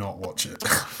want to not watch it.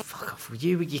 Fuck off.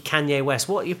 You with your Kanye West.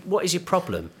 What is your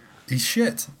problem? He's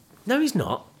shit. No, he's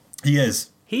not. He is.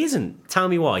 He isn't. Tell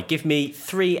me why. Give me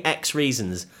 3 X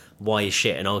reasons why he's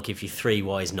shit, and I'll give you 3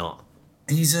 why he's not.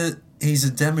 He's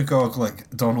a demagogue like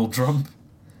Donald Trump.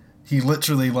 He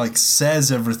literally like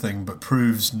says everything but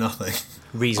proves nothing.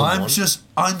 Reason one.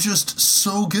 I'm just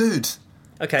so good.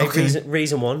 Okay.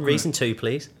 Reason 1. Reason 2,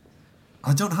 please.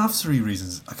 I don't have 3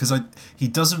 reasons because he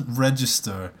doesn't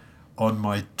register on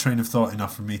my train of thought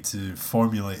enough for me to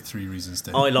formulate 3 reasons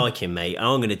to him. I like him, mate.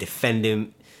 I'm going to defend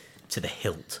him to the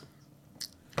hilt.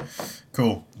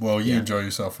 Cool. Well, you enjoy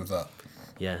yourself with that.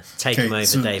 Yeah. Take him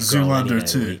over Dave Grohl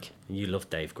Zoolander 2. You love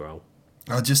Dave Grohl.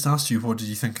 I just asked you what did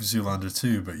you think of Zoolander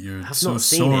 2, but you're so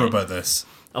sore about this.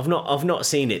 I've not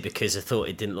seen it because I thought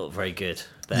it didn't look very good.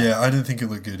 There. Yeah, I didn't think it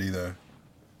looked good either.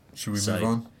 Should we move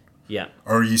on? Yeah.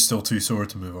 Or are you still too sore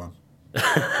to move on?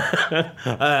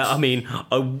 I mean,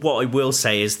 what I will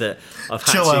say is that I've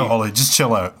had chill out, Ollie. Just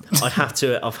chill out. I've had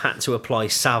to apply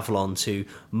Savlon to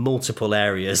multiple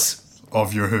areas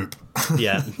of your hoop.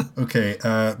 Yeah. Okay.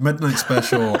 Midnight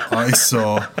Special. I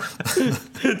saw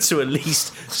to at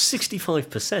least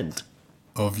 65%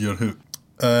 of your hoop.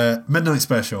 Midnight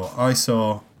Special. I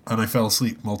saw, and I fell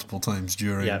asleep multiple times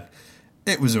during. Yeah.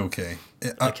 It was okay.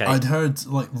 I'd heard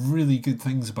like really good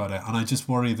things about it, and I just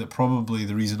worry that probably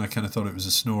the reason I kind of thought it was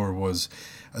a snore was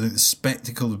I think the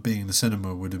spectacle of being in the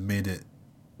cinema would have made it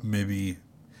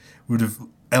would have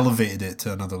elevated it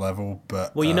to another level.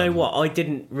 But well, you know what? I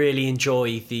didn't really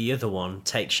enjoy the other one,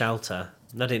 Take Shelter.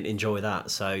 I didn't enjoy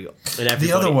that. So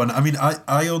the other one, I mean,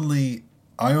 I only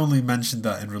mentioned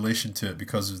that in relation to it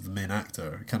because of the main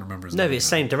actor. I can't remember his name. No, it's the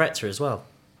same director as well.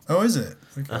 Oh, is it?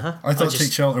 Okay. Uh-huh. I thought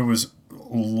Take Shelter was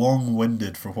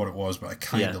long-winded for what it was, but I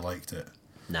kind of liked it.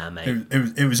 Nah, mate.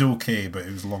 It was okay, but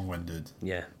it was long-winded.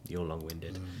 Yeah, you're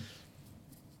long-winded.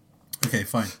 Okay,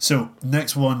 fine. So,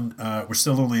 next one, we're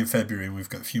still only in February and we've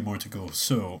got a few more to go.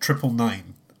 So,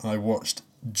 999, I watched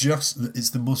it's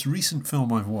the most recent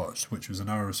film I've watched, which was an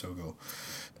hour or so ago.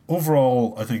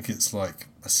 Overall, I think it's like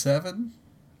a 7.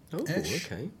 Oh,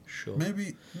 okay, sure.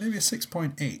 Maybe a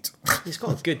 6.8.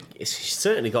 It's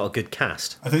certainly got a good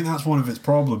cast. I think that's one of its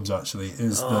problems, actually,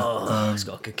 is that it's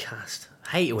got a good cast. I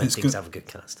hate it when things have a good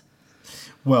cast.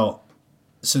 Well,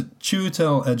 so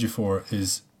Chiwetel Ejiofor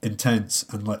is intense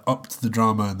and like upped the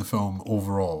drama in the film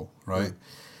overall, right?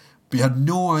 But you had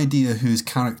no idea who his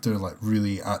character like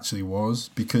really actually was,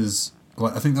 because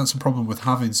like I think that's the problem with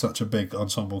having such a big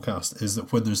ensemble cast, is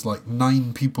that when there's like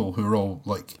 9 people who are all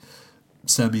like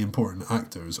semi-important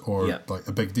actors or like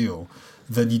a big deal,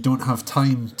 then you don't have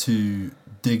time to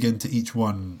dig into each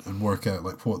one and work out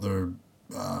like what their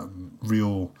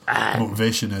real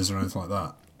motivation is or anything like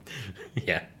that.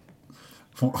 Yeah.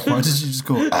 Why did you just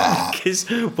go? Because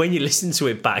when you listen to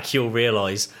it back, you'll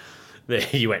realise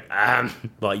that you went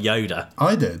like Yoda.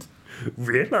 I did.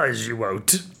 Realise you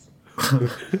won't.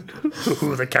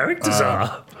 Who the characters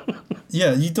are.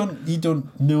 Yeah, you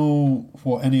don't know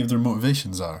what any of their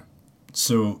motivations are.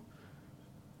 So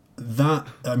that,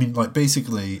 I mean, like,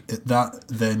 basically, that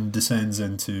then descends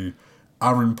into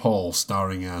Aaron Paul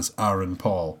starring as Aaron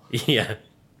Paul. Yeah.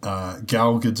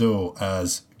 Gal Gadot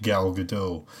as Gal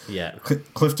Gadot. Yeah.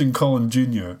 Clifton Collins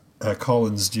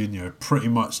Jr. pretty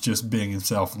much just being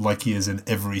himself like he is in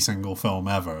every single film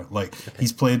ever. Like,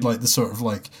 he's played, like, the sort of,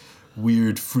 like,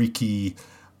 weird, freaky,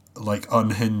 like,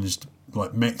 unhinged,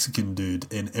 like, Mexican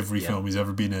dude in every film he's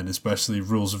ever been in, especially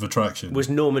Rules of Attraction. Was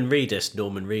Norman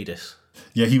Reedus?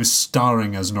 Yeah, he was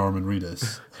starring as Norman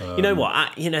Reedus. You know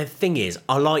what? The thing is,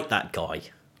 I like that guy.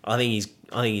 I think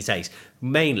he's ace.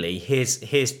 Mainly, here's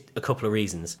a couple of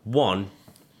reasons. One,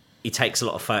 he takes a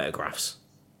lot of photographs.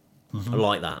 I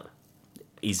like that.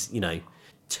 He's,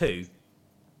 two,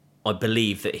 I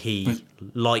believe that he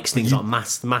likes things like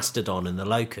Mastodon and The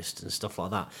Locust and stuff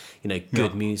like that.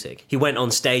 Good music. He went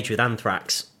on stage with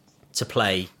Anthrax to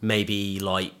play maybe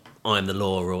like I'm the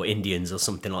Law or Indians or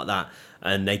something like that.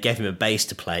 And they gave him a bass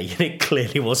to play, and it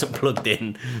clearly wasn't plugged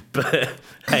in. But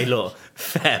hey, look,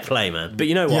 fair play, man. But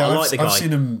you know what? Yeah, I like the guy. I've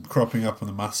seen him cropping up on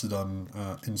the Mastodon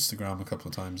Instagram a couple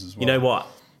of times as well. You know what?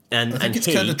 And I think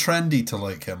it's kind of trendy to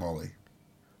like him, Ollie.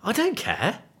 I don't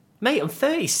care, mate. I'm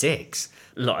 36.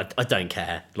 Like, I don't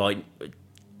care. Like,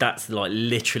 that's like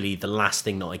literally the last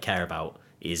thing that I care about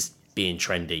is being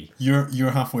trendy.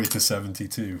 You're halfway to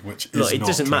 72, which is Look, it not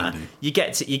doesn't trendy. matter. You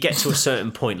get to a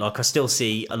certain point. Like, I still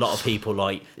see a lot of people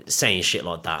like saying shit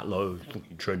like that.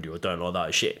 Like, trendy, I don't like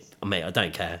that shit. Mate, I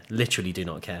don't care. Literally do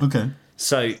not care. Okay.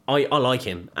 So I like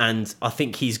him, and I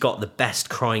think he's got the best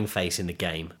crying face in the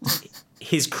game.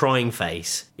 His crying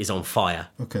face is on fire.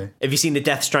 Okay. Have you seen the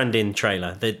Death Stranding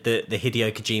trailer? The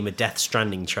Hideo Kojima Death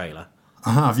Stranding trailer?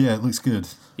 I have, yeah, it looks good.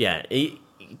 Yeah,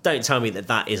 don't tell me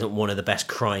that isn't one of the best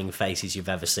crying faces you've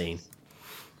ever seen.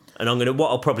 And what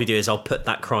I'll probably do is I'll put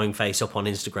that crying face up on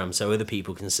Instagram so other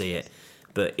people can see it.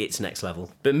 But it's next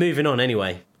level. But moving on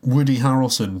anyway. Woody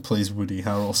Harrelson plays Woody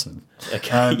Harrelson.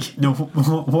 Okay. No,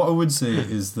 what I would say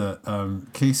is that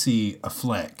Casey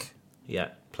Affleck. Yeah,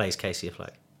 plays Casey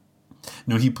Affleck.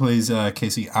 No, he plays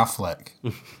Casey Affleck.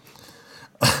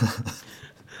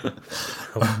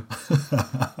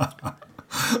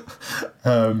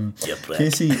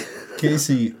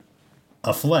 Casey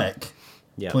Affleck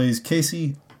plays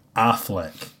Casey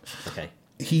Affleck. Okay.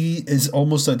 He is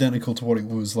almost identical to what he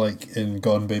was like in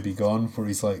Gone Baby Gone, where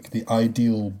he's like the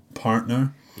ideal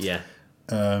partner. Yeah.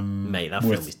 Mate, that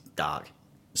film is dark.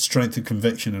 Strength of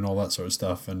conviction and all that sort of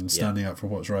stuff, and standing up for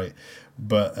what's right.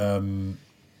 But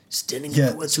standing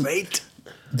up for what's right.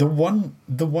 The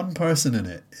one person in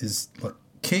it is like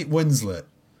Kate Winslet.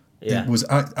 Yeah. Was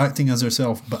acting as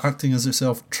herself, but acting as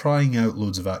herself, trying out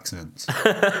loads of accents.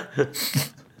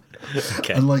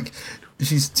 Okay. And like,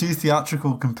 she's too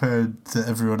theatrical compared to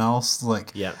everyone else.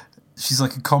 Like, she's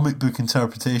like a comic book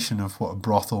interpretation of what a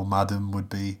brothel madam would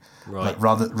be. Right. Like,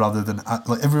 rather than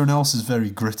like everyone else is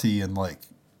very gritty and like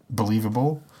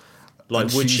believable. Like,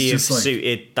 and would she have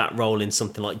suited that role in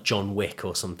something like John Wick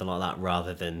or something like that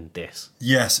rather than this?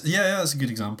 Yes. Yeah, that's a good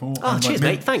example. Oh, cheers,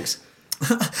 mate. Thanks.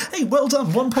 Hey, well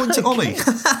done. 1 point to Ollie.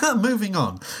 Moving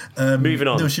on. Moving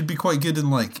on. No, she'd be quite good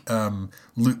in like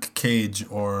Luke Cage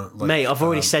or like. Mate, I've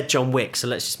already said John Wick, so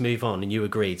let's just move on. And you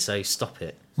agreed, so stop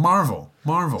it. Marvel.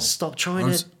 Stop trying I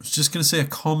was just going to say a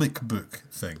comic book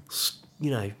thing.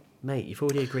 Mate, you've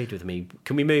already agreed with me.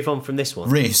 Can we move on from this one?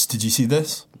 Race. Did you see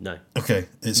this? No. Okay,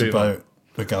 it's about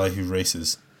a guy who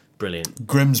races. Brilliant.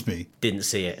 Grimsby. Didn't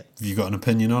see it. Have you got an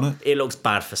opinion on it? It looks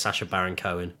bad for Sacha Baron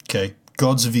Cohen. Okay.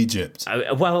 Gods of Egypt.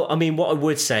 Well, I mean, what I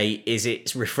would say is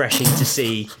it's refreshing to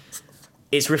see.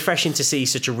 It's refreshing to see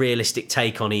such a realistic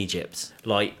take on Egypt.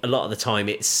 Like, a lot of the time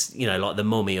it's, like The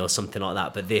Mummy or something like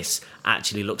that, but this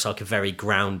actually looks like a very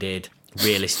grounded,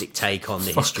 realistic take on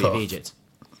the history of Egypt.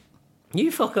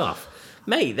 You fuck off.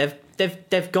 Mate,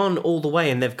 they've gone all the way,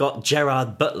 and they've got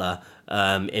Gerard Butler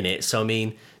in it. So I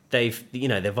mean, they've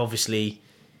obviously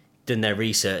done their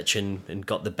research and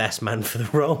got the best man for the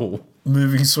role.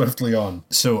 Moving swiftly on.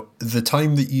 So the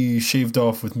time that you shaved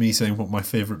off with me saying what my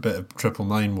favourite bit of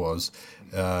 999 was,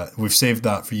 we've saved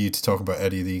that for you to talk about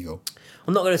Eddie the Eagle.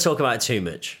 I'm not going to talk about it too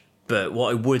much, but what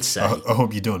I would say... I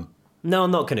hope you don't. No, I'm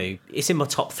not going to. It's in my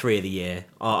top 3 of the year.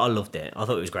 I loved it. I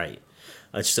thought it was great.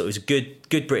 I just thought it was a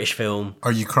good British film.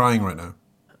 Are you crying right now?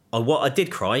 I did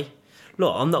cry.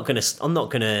 Look, I'm not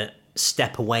gonna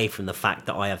step away from the fact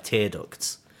that I have tear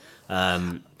ducts.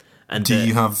 And do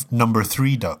you have number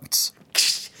 3 ducts?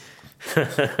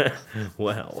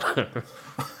 Well,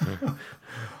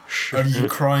 are you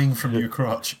crying from your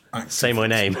crotch? Say my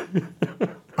name.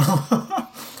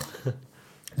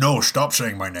 No, stop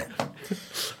saying my name.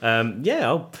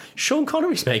 Sean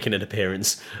Connery's making an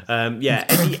appearance.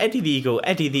 Eddie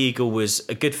the Eagle was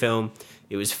a good film.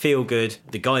 It was feel good.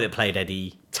 The guy that played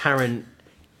Eddie, Taron.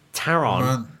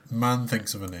 Man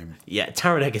thinks of a name. Yeah,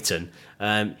 Taron Egerton.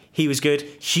 He was good.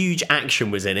 Huge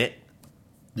action was in it.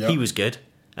 Yep. He was good.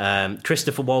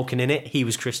 Christopher Walken in it. He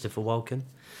was Christopher Walken.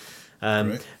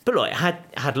 But like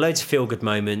had loads of feel good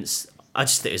moments. I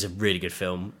just think it was a really good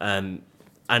film. And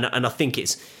I think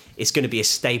it's going to be a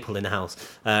staple in the house.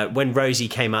 When Rosie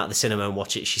came out of the cinema and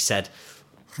watched it, she said,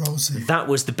 "Rosie, that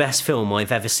was the best film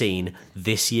I've ever seen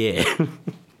this year."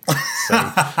 So,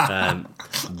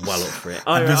 well up for it.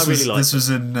 I really liked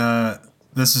it.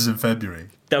 This was in February.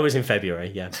 That was in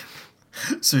February, yeah.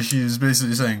 So she was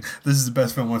basically saying, this is the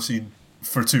best film I've seen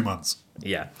for 2 months.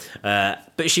 Yeah.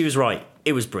 But she was right.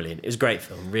 It was brilliant. It was a great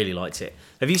film. Really liked it.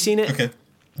 Have you seen it? Okay.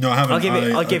 No, I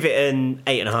haven't. I'll give it an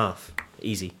 8.5.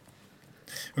 Easy.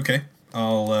 Okay.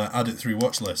 I'll add it through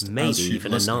watch list. Maybe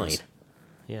even a 9.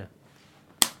 Yeah.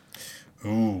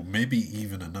 Oh, maybe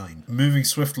even a 9. Moving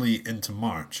swiftly into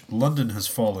March, London Has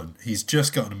Fallen. He's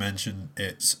just gotten a mention.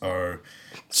 It's our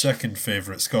second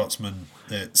favourite Scotsman.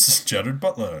 It's Gerard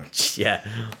Butler. Yeah.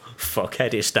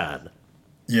 Fuckheadistan.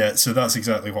 Yeah, so that's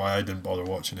exactly why I didn't bother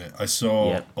watching it. I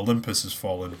saw Olympus Has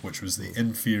Fallen, which was the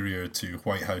inferior to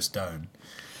White House Down,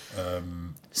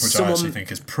 which I actually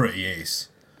think is pretty ace.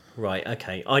 Right,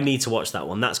 okay. I need to watch that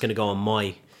one. That's going to go on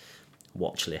my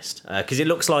watch list because it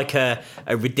looks like a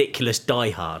ridiculous Die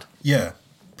Hard. Yeah,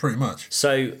 pretty much.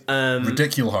 So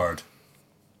ridiculous hard.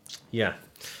 Yeah.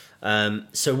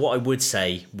 So what I would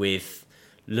say with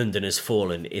London Has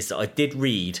Fallen is that I did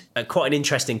read quite an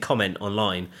interesting comment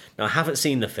online. Now I haven't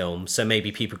seen the film, so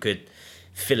maybe people could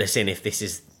fill us in if this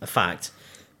is a fact,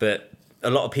 but a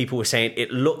lot of people were saying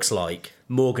it looks like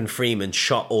Morgan Freeman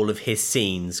shot all of his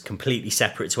scenes completely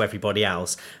separate to everybody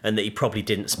else and that he probably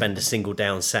didn't spend a single day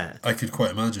on set. I could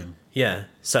quite imagine. Yeah.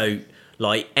 So,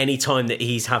 like, any time that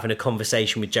he's having a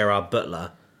conversation with Gerard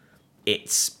Butler,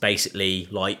 it's basically,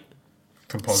 like,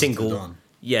 single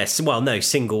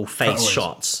face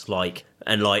shots, like,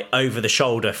 and, like, over the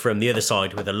shoulder from the other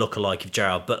side with a lookalike of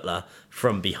Gerard Butler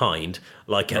from behind,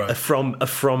 like a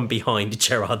from behind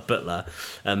Gerard Butler,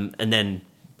 and then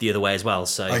the other way as well.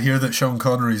 So I hear that Sean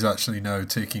Connery's actually now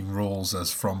taking roles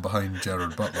as from behind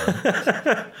Gerard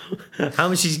Butler. How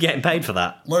much is he getting paid for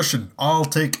that? Listen, I'll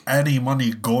take any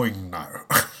money going now.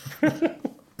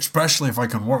 Especially if I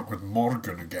can work with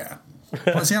Morgan again.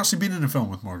 Has he actually been in a film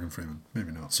with Morgan Freeman?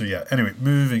 Maybe not. So yeah, anyway,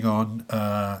 moving on.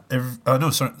 10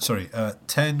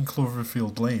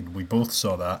 Cloverfield Lane. We both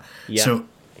saw that. Yeah. So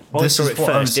I saw it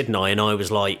first, didn't I? And I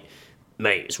was like,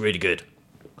 mate, it's really good.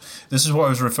 This is what I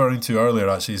was referring to earlier,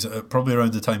 actually. Is probably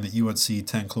around the time that you went to see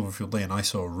 10 Cloverfield Lane, I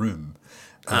saw Room.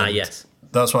 Yes.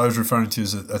 That's what I was referring to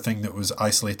as a thing that was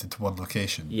isolated to one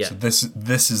location. Yeah. So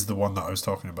this is the one that I was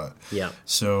talking about. Yeah.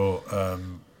 So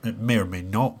it may or may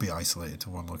not be isolated to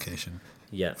one location.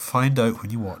 Yeah. Find out when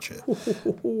you watch it.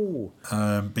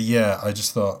 But yeah, I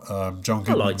just thought John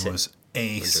Goodman was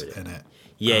ace in it.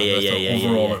 Yeah.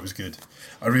 Overall, it was good.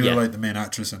 I really liked the main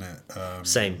actress in it.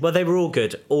 Same. Well, they were all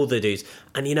good, all the dudes.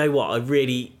 And you know what?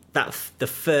 The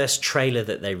first trailer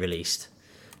that they released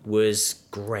was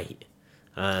great.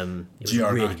 It was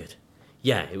GR9. really good.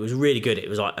 Yeah, it was really good. It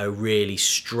was like a really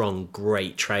strong,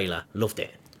 great trailer. Loved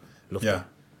it. Yeah,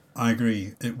 I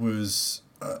agree. It was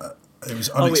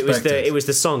unexpected. It was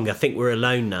the song, I Think We're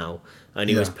Alone Now. And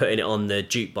he was putting it on the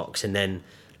jukebox and then,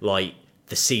 like,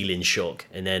 the ceiling shook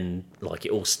and then like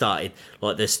it all started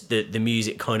like this the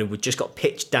music kind of just got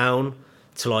pitched down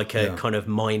to like a kind of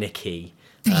minor key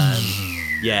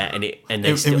and it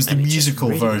was the musical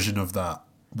really version of that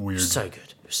weird so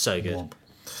good womp.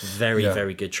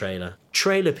 Very good trailer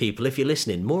people, if you're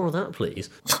listening, more of that please.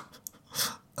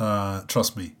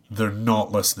 Trust me, they're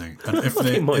not listening, and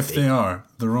if they are,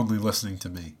 they're only listening to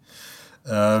me.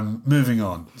 Moving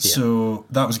on. So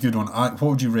that was a good one. What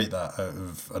would you rate that out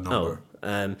of a number?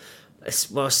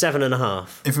 7.5.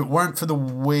 If it weren't for the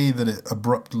way that it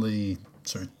abruptly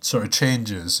sort of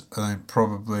changes, I think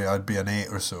probably I'd be an 8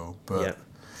 or so. But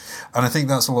and I think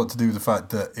that's a lot to do with the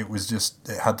fact that it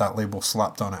had that label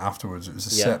slapped on it afterwards. It was a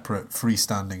separate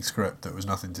freestanding script that was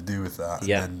nothing to do with that.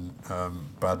 Yeah. And then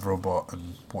Bad Robot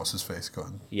and what's his face got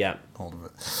hold of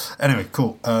it. Anyway,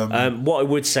 cool. What I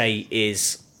would say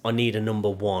is I need a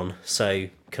number 1. So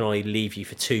can I leave you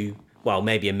for 2? Well,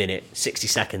 maybe a minute, 60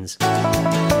 seconds.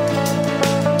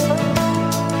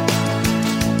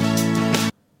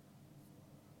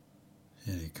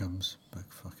 Here he comes, big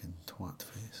fucking twat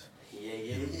face.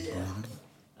 Yeah.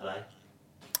 Hello.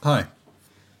 Hi.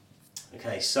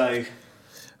 Okay, so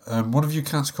One of your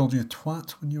cats called you a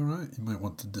twat when you were out. You might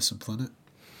want to discipline it.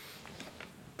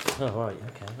 Oh, right.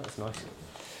 Okay, that's nice.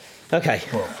 Okay,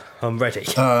 well, I'm ready.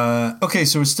 Okay,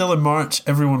 so it's still in March.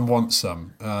 Everyone wants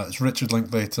some. It's Richard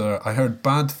Linklater. I heard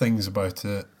bad things about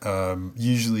it.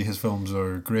 Usually his films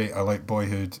are great. I like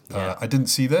Boyhood. Yeah. I didn't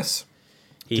see this.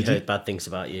 He heard bad things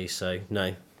about you, so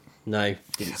no,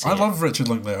 didn't see I love Richard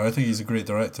Linklater. I think he's a great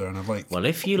director, and I like. Well,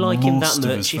 if you like him that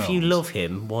much, if you love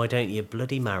him, why don't you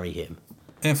bloody marry him?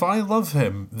 If I love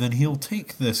him, then he'll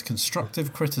take this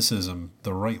constructive criticism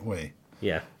the right way.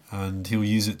 Yeah. And he'll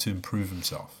use it to improve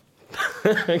himself.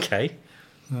 Okay.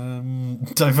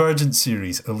 Divergent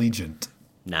series, Allegiant.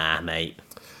 Nah, mate.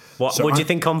 What do you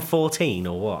think? I'm 14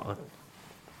 or what?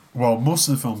 Well, most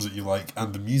of the films that you like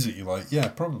and the music you like, yeah,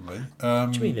 probably.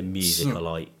 What do you mean the music I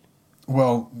like?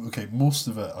 Well, okay, most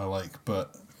of it I like,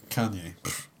 but can you?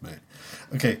 Mate.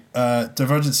 Okay,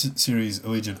 Divergent series,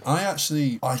 Allegiant.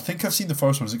 I think I've seen the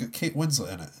first one. Has it got Kate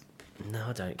Winslet in it? No,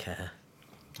 I don't care.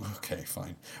 Okay,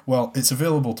 fine. Well, it's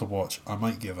available to watch. I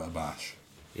might give it a bash.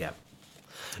 Yeah.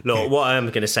 Look, what I am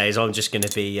going to say is I'm just going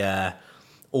to be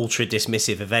ultra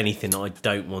dismissive of anything that I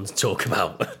don't want to talk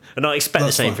about. And I expect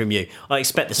the same from you. I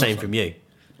expect the same from you.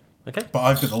 Okay? But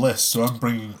I've got the list, so I'm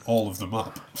bringing all of them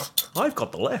up. I've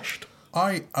got the list.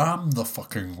 I am the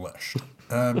fucking list.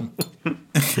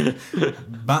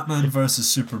 Batman vs.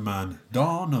 Superman,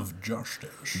 Dawn of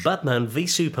Justice. Batman v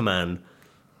Superman,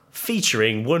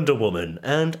 featuring Wonder Woman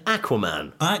and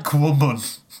Aquaman.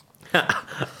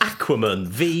 Aquaman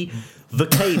v the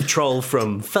cave troll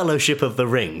from Fellowship of the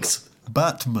Rings.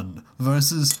 Batman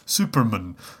vs.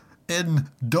 Superman in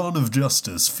Dawn of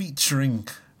Justice, featuring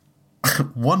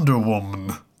Wonder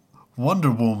Woman.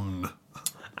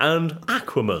 And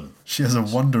Aquaman. She has a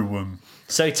Wonder Woman.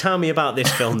 So tell me about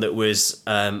this film that was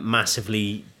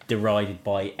massively derided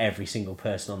by every single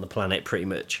person on the planet, pretty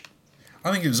much.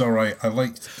 I think it was alright. I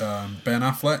liked Ben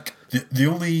Affleck. The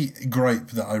only gripe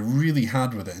that I really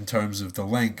had with it in terms of the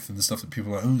length and the stuff that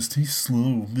people are like, oh, it's too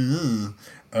slow,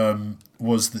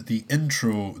 was that the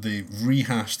intro, they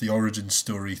rehashed the origin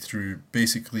story through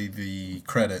basically the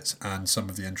credits and some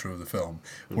of the intro of the film,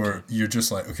 where you're just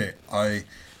like, okay,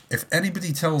 if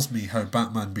anybody tells me how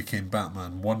Batman became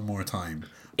Batman one more time,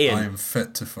 Iain, I am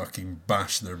fit to fucking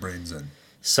bash their brains in.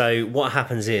 So what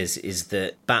happens is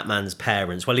that Batman's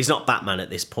parents... Well, he's not Batman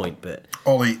at this point, but...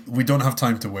 Ollie, we don't have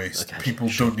time to waste. Okay, people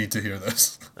don't need to hear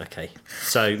this. Okay.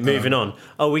 So, moving on.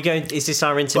 Oh, we going... Is this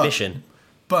our intermission?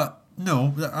 But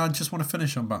no, I just want to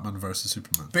finish on Batman vs.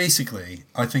 Superman. Basically,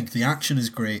 I think the action is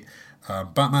great.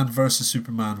 Batman vs.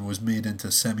 Superman was made into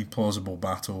a semi-plausible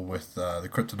battle with the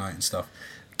kryptonite and stuff.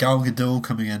 Gal Gadot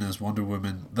coming in as Wonder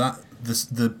Woman,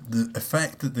 the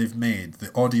effect that they've made,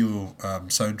 the audio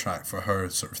soundtrack for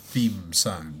her sort of theme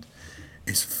sound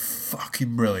is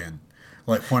fucking brilliant.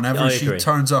 Like, whenever she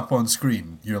turns up on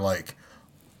screen, you're like,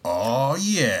 oh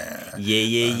yeah.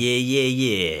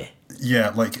 Yeah. Yeah,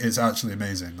 like, it's actually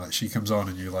amazing. Like, she comes on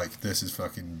and you're like, this is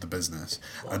fucking the business.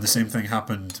 And the same thing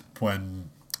happened when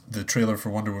the trailer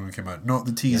for Wonder Woman came out. Not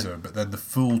the teaser, but then the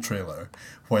full trailer,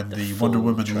 when the Wonder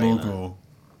Woman logo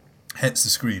hits the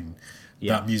screen,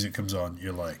 that music comes on,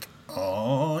 you're like,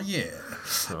 oh yeah.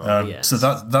 Yes. So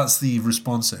that's the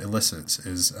response it elicits,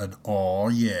 is an oh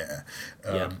yeah.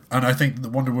 And I think the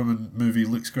Wonder Woman movie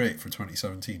looks great for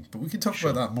 2017, but we can talk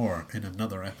about that more in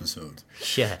another episode.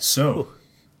 Yeah. So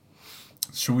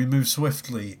shall we move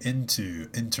swiftly into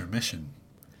intermission?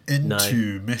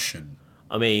 Mission.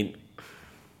 I mean,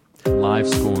 live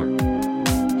score.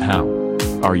 How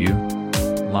are you?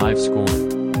 Live score.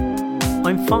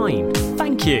 I'm fine,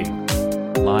 thank you.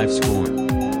 Live score.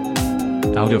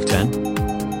 Out of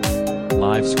 10.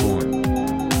 Live score.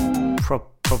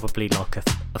 Probably like a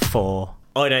 4.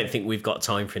 I don't think we've got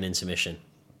time for an intermission.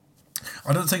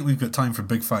 I don't think we've got time for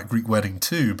Big Fat Greek Wedding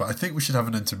 2, but I think we should have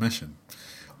an intermission.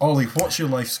 Ollie, what's your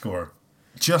life score?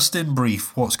 Just in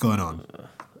brief, what's going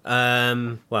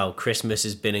on? Well, Christmas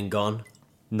has been and gone.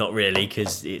 Not really,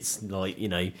 because it's like,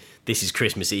 this is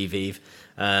Christmas Eve.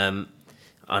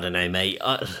 I don't know, mate.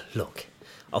 Look,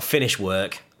 I'll finish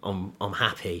work. I'm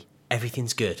happy.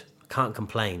 Everything's good. I can't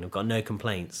complain. I've got no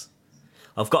complaints.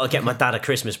 I've got to get my dad a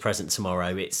Christmas present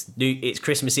tomorrow. It's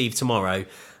Christmas Eve tomorrow,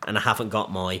 and I haven't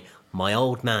got my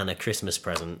old man a Christmas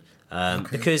present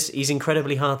because he's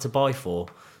incredibly hard to buy for.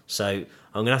 So I'm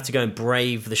going to have to go and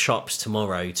brave the shops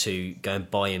tomorrow to go and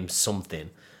buy him something.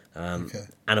 And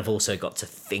I've also got to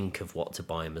think of what to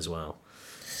buy him as well.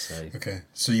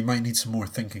 So you might need some more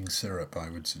thinking syrup, I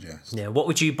would suggest. Yeah, what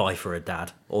would you buy for a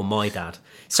dad or my dad?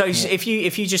 So if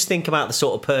you just think about the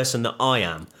sort of person that I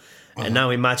am, and now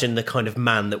imagine the kind of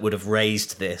man that would have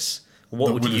raised this,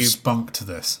 what would you spunked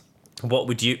this? What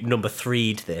would you number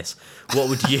 3'd this? What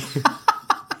would you?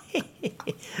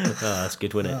 Oh, that's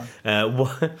good, wasn't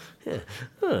it?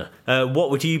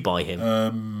 What would you buy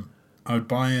him? I would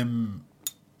buy him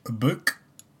a book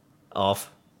of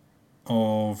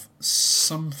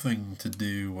something to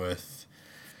do with.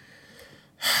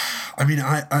 I mean,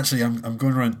 I'm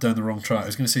going around down the wrong track. I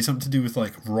was going to say something to do with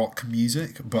like rock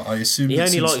music, but I assume he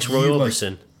only likes Roy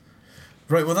Orbison.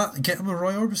 Right, well, get him a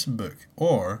Roy Orbison book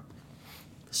or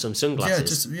some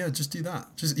sunglasses. Just do that.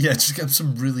 Just get him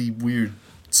some really weird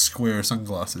square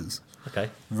sunglasses. Okay.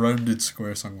 Rounded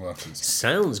square sunglasses.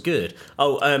 Sounds good.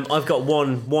 Oh, I've got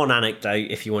one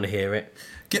anecdote if you want to hear it.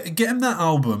 Get him that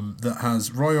album that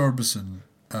has Roy Orbison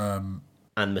and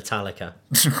Metallica.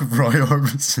 Roy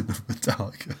Orbison and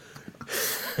Metallica.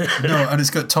 No, and it's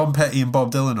got Tom Petty and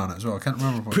Bob Dylan on it as well. I can't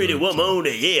remember what. Pretty woman,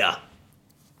 yeah.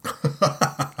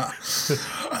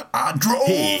 I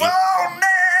drove all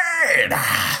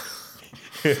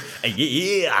night.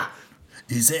 Yeah.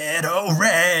 Is it all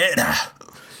right?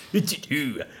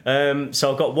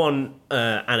 So I've got one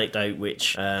anecdote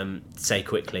which say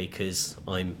quickly because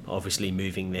I'm obviously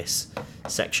moving this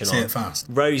section on. Say it fast.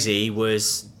 Rosie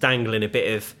was dangling a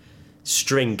bit of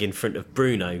string in front of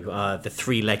Bruno, the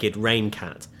three-legged rain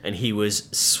cat, and he was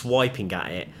swiping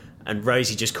at it, and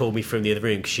Rosie just called me from the other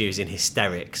room because she was in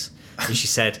hysterics. And she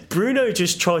said, Bruno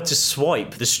just tried to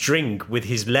swipe the string with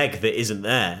his leg that isn't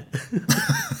there.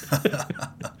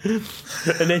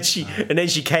 and then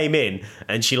she came in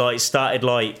and she like started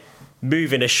like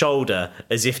moving her shoulder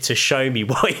as if to show me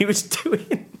what he was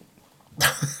doing.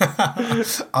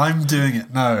 I'm doing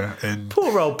it now.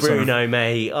 Poor old Bruno,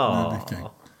 mate. Oh, yeah.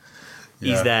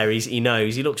 He's there. He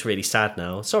knows. He looks really sad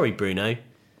now. Sorry, Bruno.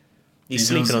 He's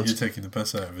sleeping on. You're taking the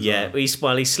piss out of his Yeah, arm.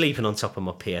 he's sleeping on top of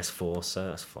my PS4, so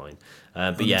that's fine.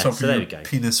 But on yeah, top so of there your we go.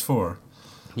 Penis 4.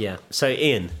 Yeah. So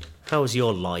Ian, how was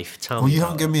your life? Tell Well, me. you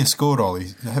haven't given me a score, Ollie.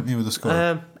 Hit me with a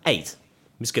score. 8. It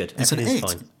was good. It's an 8.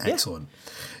 Fine. Excellent.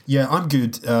 Yeah, I'm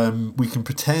good. We can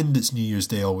pretend it's New Year's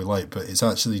Day all we like, but it's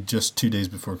actually just 2 days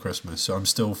before Christmas, so I'm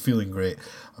still feeling great.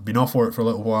 I've been off work for a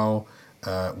little while.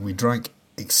 We drank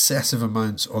excessive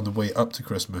amounts on the way up to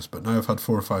Christmas, but now I've had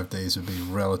 4 or 5 days of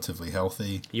being relatively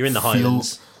healthy. You're in the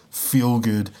Highlands. Feel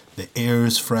good. The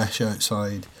air's fresh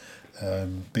outside.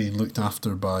 Being looked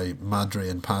after by Madre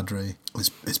and Padre.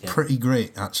 It's pretty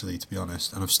great, actually, to be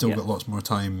honest. And I've still got lots more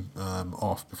time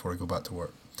off before I go back to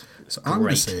work. So I'm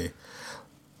going to say,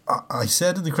 I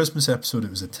said in the Christmas episode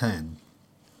it was a 10.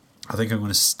 I think I'm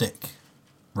going to stick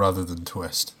rather than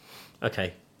twist.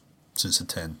 Okay. So it's a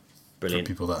 10. Brilliant.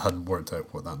 For people that hadn't worked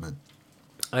out what that meant.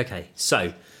 Okay,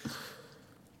 so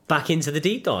back into the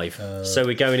deep dive. So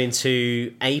we're going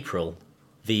into April,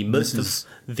 the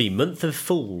month of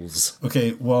Fools.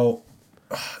 Okay, well,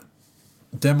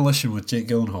 Demolition with Jake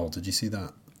Gyllenhaal. Did you see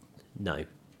that? No.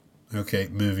 Okay,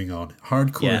 moving on.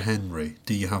 Hardcore Henry.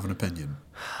 Do you have an opinion?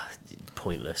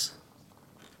 Pointless.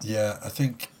 Yeah, I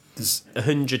think is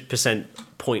 100%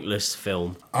 pointless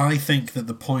film. I think that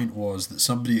the point was that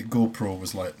somebody at GoPro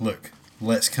was like, look,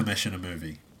 let's commission a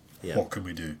movie. Yeah. What can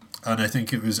we do? And I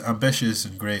think it was ambitious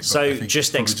and great. So but I think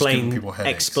just explain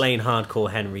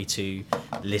Hardcore Henry to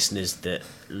listeners that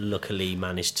luckily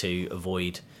managed to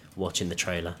avoid watching the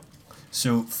trailer.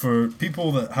 So for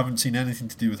people that haven't seen anything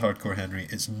to do with Hardcore Henry,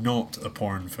 it's not a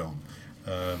porn film.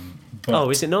 But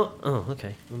is it not? Oh,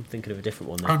 okay. I'm thinking of a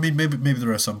different one then. I mean, maybe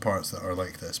there are some parts that are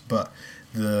like this, but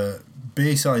the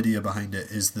base idea behind it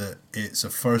is that it's a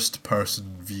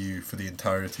first-person view for the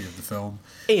entirety of the film.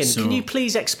 Ian, can you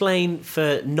please explain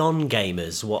for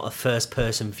non-gamers what a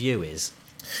first-person view is?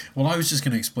 Well, I was just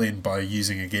going to explain by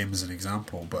using a game as an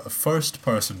example, but a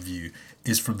first-person view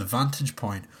is from the vantage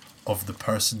point of the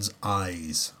person's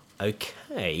eyes.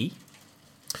 Okay.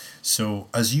 So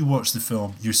as you watch the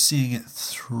film, you're seeing it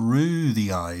through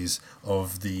the eyes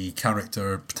of the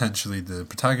character, potentially the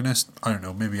protagonist. I don't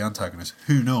know, maybe antagonist.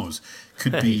 Who knows?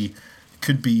 Could be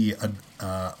an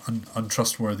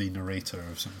untrustworthy narrator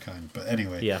of some kind. But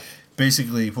anyway,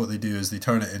 basically what they do is they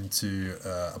turn it into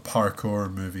a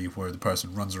parkour movie where the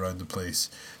person runs around the place,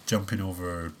 jumping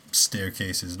over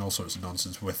staircases and all sorts of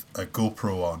nonsense with a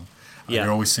GoPro on. And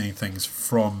you're always seeing things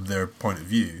from their point of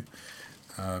view.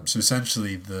 So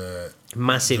essentially the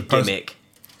gimmick.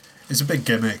 It's a big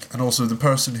gimmick, and also the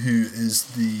person who is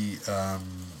the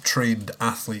trained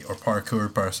athlete or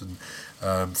parkour person,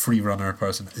 free runner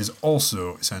person, is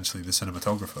also essentially the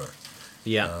cinematographer.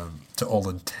 Yeah. To all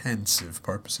intensive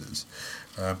purposes.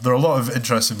 There are a lot of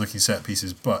interesting looking set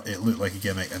pieces, but it looked like a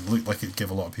gimmick and looked like it'd give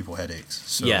a lot of people headaches.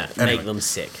 So, make them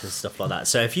sick and stuff like that.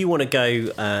 So if you want to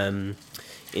go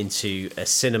into a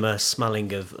cinema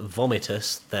smelling of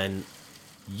vomitus, then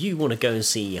You want to go and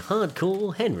see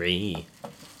Hardcore Henry.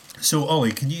 So,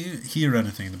 Ollie, can you hear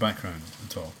anything in the background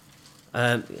at all?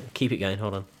 Keep it going,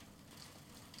 hold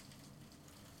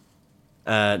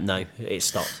on. No, it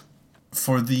stopped.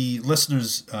 For the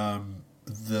listeners,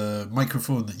 the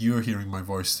microphone that you're hearing my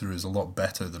voice through is a lot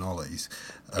better than Ollie's.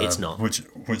 It's not. Which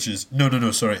is...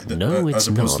 sorry. It's as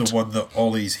opposed not. to the one that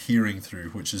Ollie's hearing through,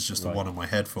 which is just the one on my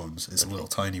headphones. It's a little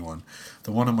tiny one.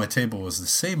 The one on my table is the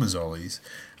same as Ollie's,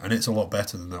 and it's a lot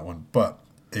better than that one. But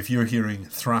if you're hearing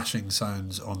thrashing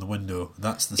sounds on the window,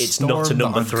 that's the storm not a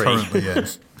number that I'm 3. currently in.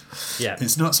 Yeah.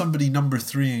 It's not somebody number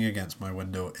 3ing against my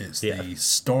window. It's the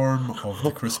storm of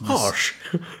the Christmas. Harsh.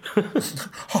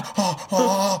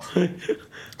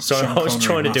 So Sean I was Connery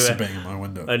trying to do masturbating in my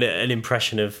window. an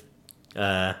impression of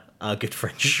our good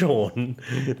friend Sean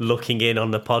looking in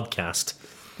on the podcast.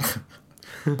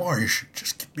 Boys,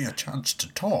 just give me a chance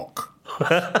to talk.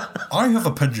 I have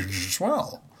opinions as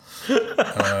well.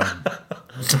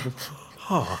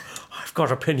 I've got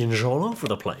opinions all over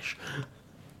the place.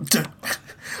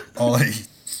 Ollie,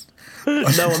 No,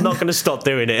 I'm not going to stop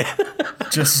doing it.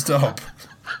 just stop.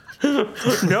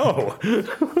 No.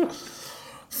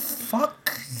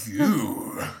 Fuck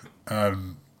you.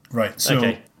 Right, so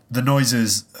Okay. the noise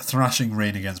is thrashing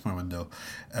rain against my window.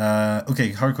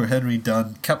 Okay, Hardcore Henry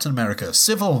done. Captain America,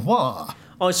 Civil War.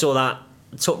 I saw that.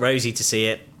 Took Rosie to see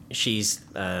it. She was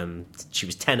 10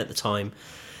 at the time.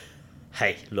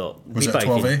 Hey, look, Was it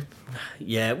 12A?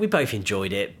 Yeah, we both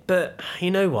enjoyed it, but you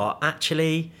know what?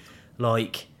 Actually,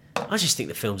 like, I just think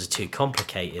the films are too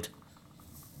complicated.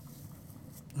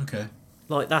 Okay.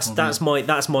 Like that's my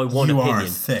one you opinion. are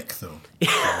thick, though.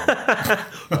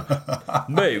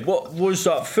 Mate, what was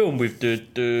that film with the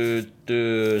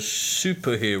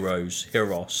superheroes?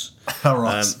 Heroes.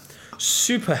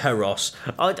 Superheroes.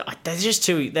 They're just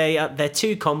they're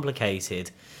too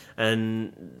complicated,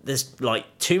 and there's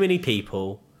like too many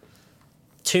people,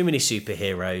 too many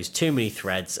superheroes, too many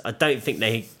threads. I don't think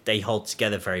they hold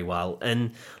together very well.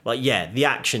 And like, yeah, the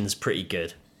action's pretty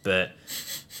good, but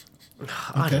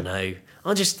I don't know.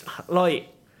 I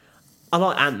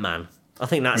like Ant-Man. I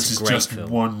think that's a great just film.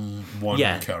 one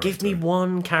character. Give me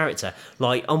one character.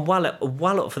 Like, I'm well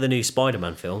up for the new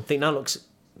Spider-Man film. I think that looks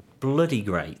bloody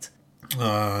great.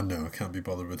 No, I can't be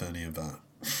bothered with any of that.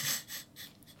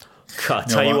 God, I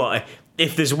tell you what,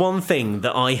 if there's one thing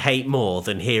that I hate more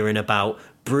than hearing about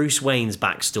Bruce Wayne's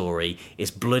backstory, it's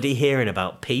bloody hearing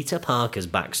about Peter Parker's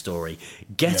backstory.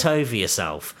 Get over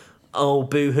yourself. Oh,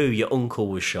 boo-hoo, your uncle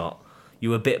was shot. You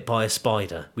were bit by a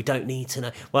spider. We don't need to know.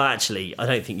 Well, actually, I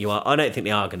don't think you are. I don't think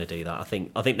they are going to do that. I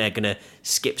think they're going to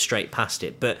skip straight past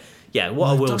it. But yeah, what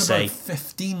I will say, about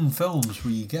 15 films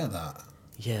where you get that.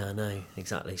 Yeah, I know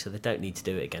exactly. So they don't need to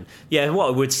do it again. Yeah, what I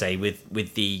would say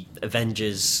with the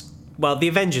Avengers, well, the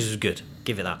Avengers was good.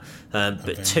 Give it that. But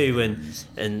Avengers. 2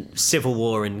 and Civil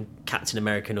War and Captain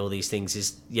America and all these things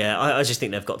is I just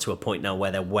think they've got to a point now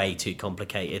where they're way too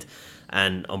complicated.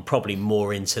 And I'm probably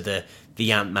more into the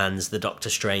Ant-Mans, the Doctor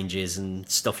Stranges and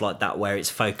stuff like that, where it's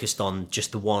focused on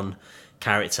just the one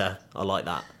character. I like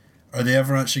that. Are they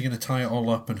ever actually going to tie it all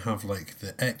up and have like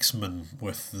the X-Men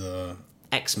with the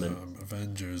X-Men,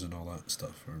 Avengers and all that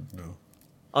stuff, or no?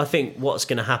 I think what's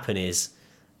going to happen is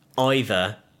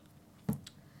either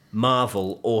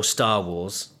Marvel or Star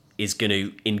Wars is going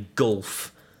to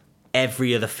engulf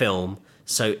every other film.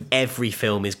 So every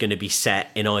film is going to be set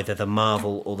in either the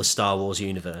Marvel or the Star Wars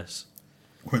universe.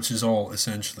 Which is all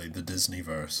essentially the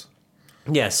Disney-verse.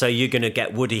 Yeah, so you're going to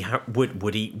get Woody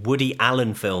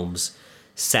Allen films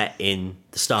set in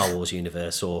the Star Wars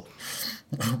universe, or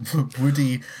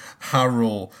Woody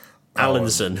Harrell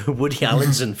Allenson, Woody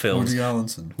Allenson films. Woody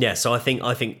Allenson. Yeah, so I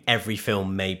think every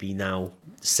film may be now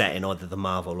set in either the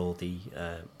Marvel or the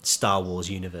Star Wars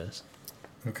universe.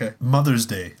 Okay. Mother's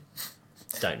Day.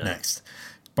 Don't know. Next.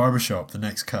 Barbershop, The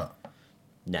Next Cut.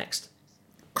 Next.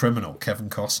 Criminal, Kevin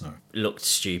Costner. Looked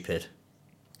stupid.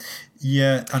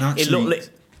 Yeah, and actually... It looked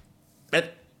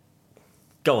like...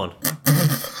 Go on.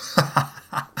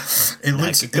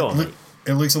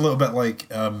 It looks a little bit like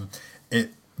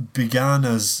it began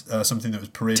as something that was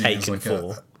parading Taken as like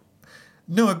for.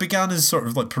 No, it began as sort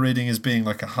of like parading as being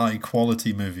like a high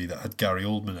quality movie that had Gary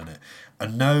Oldman in it.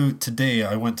 And now today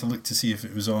I went to look to see if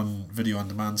it was on video on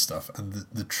demand stuff, and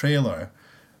the trailer,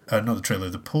 not the trailer,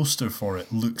 the poster for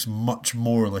it looks much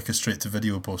more like a straight to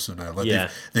video poster now. Like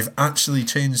they've actually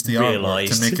changed the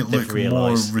artwork to make it look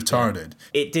more retarded.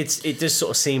 Yeah. It does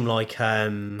sort of seem like you're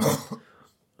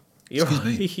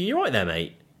right there,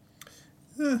 mate.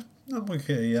 Yeah, I'm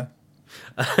okay, yeah.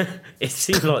 It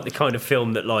seems like the kind of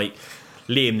film that like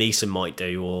Liam Neeson might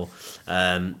do, or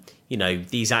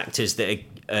these actors that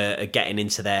are getting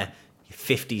into their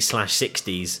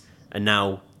 50s/60s and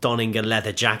now donning a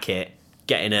leather jacket,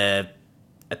 getting a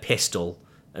pistol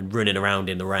and running around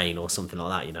in the rain or something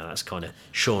like that. You know, that's kind of...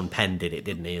 Sean Penn did it,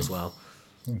 didn't he, as well?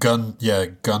 Gunman?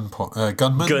 The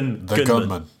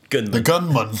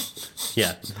gunman.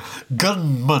 Yeah.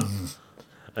 Gunman.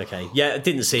 Okay. Yeah, I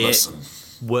didn't see it.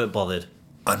 Weren't bothered.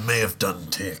 I may have done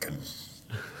Taken,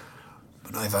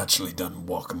 but I've actually done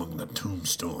Walk Among the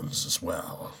Tombstones as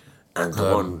well. And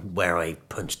the one where I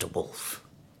punched a wolf.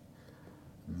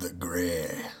 The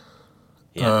Grey.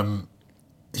 Yeah.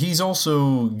 He's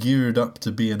also geared up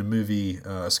to be in a movie,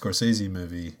 a Scorsese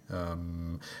movie,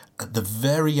 at the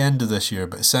very end of this year,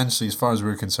 but essentially, as far as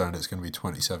we're concerned, it's going to be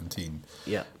 2017.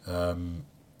 Yeah.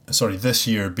 Sorry, this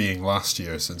year being last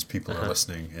year, since people are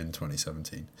listening in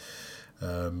 2017.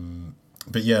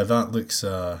 But yeah, that looks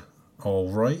all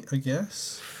right, I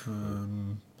guess.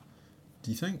 Do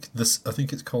you think? I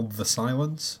think it's called The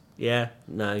Silence. Yeah,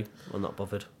 no, I'm not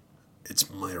bothered. It's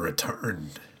my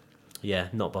return. Yeah,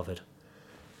 not bothered.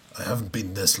 I haven't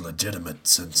been this legitimate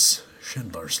since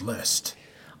Schindler's List.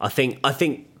 I think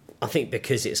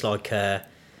because it's like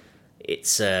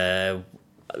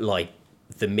like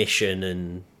The Mission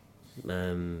and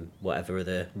whatever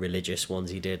other religious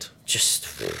ones he did. Just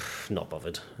not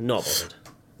bothered. Not bothered.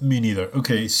 Me neither.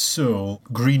 Okay, so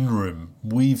Green Room,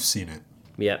 we've seen it.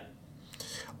 Yeah.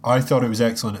 I thought it was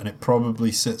excellent, and it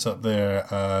probably sits up there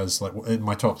as like in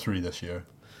my top 3 this year.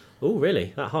 Oh,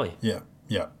 really? That high? Yeah.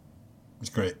 It was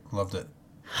great. Loved it.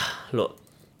 Look,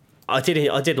 I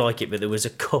did like it, but there was a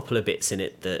couple of bits in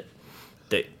it that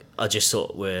I just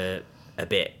thought were a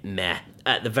bit meh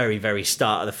at the very, very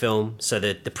start of the film. So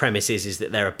the premise is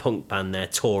that they're a punk band, they're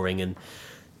touring, and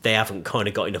they haven't kind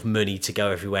of got enough money to go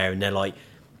everywhere, and they're like,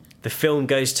 the film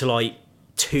goes to like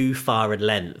too far a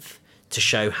length to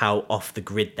show how off the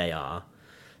grid they are,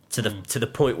 to the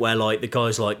point where like the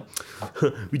guy's like,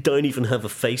 we don't even have a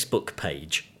Facebook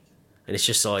page, and it's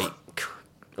just like,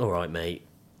 all right, mate,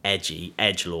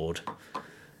 edgelord.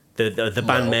 The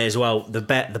band may as well the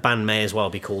band may as well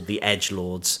be called the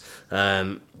Edgelords.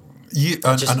 And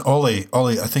Olly,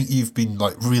 I think you've been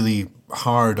like really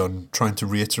hard on trying to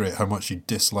reiterate how much you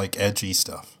dislike edgy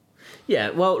stuff. Yeah,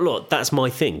 well, look, that's my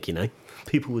thing, you know.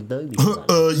 People would know me.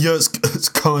 Yeah, it's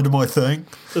kind of my thing.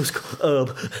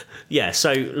 Yeah,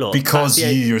 so look, because you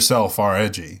yourself are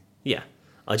edgy. Yeah,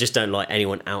 I just don't like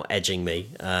anyone out edging me.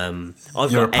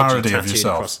 You're a parody of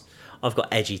yourself. I've got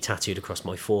edgy tattooed across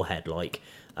my forehead, like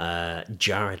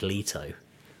Jared Leto.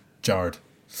 Jared.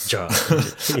 Yeah.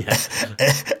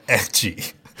 Edgy.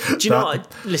 Do you know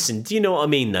what? Listen, do you know what I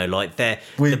mean though? Like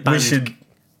we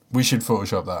should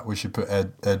Photoshop that. We should put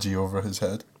edgy over his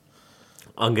head.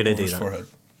 I'm gonna do that. Forehead.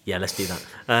 Yeah, let's do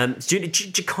that. Do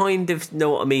you kind of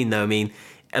know what I mean though? I mean,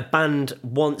 a band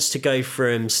wants to go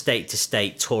from state to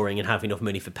state touring and have enough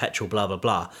money for petrol, blah blah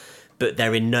blah, but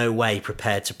they're in no way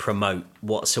prepared to promote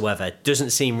whatsoever. Doesn't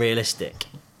seem realistic.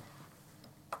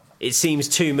 It seems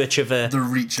too much of a... They're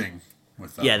reaching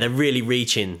with that. Yeah, they're really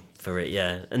reaching for it,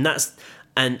 yeah. And that's...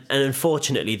 And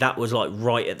unfortunately, that was like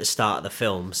right at the start of the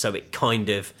film, so it kind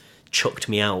of chucked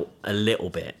me out a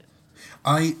little bit.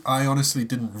 I honestly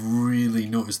didn't really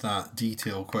notice that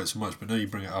detail quite so much, but now you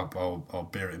bring it up, I'll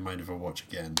bear it in mind if I watch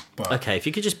again. But okay, if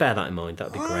you could just bear that in mind,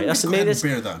 that'd be great.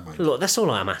 Bear that in mind. Look, that's all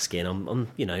I'm asking.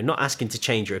 I'm not asking to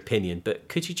change your opinion, but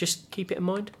could you just keep it in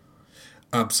mind?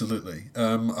 Absolutely.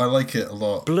 I like it a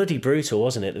lot. Bloody brutal,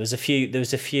 wasn't it? There was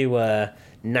a few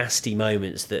nasty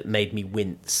moments that made me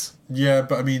wince. Yeah,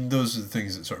 but I mean, those are the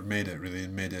things that sort of made it really,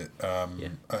 and made it,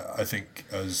 I think,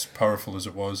 as powerful as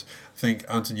it was. I think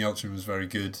Anton Yelchin was very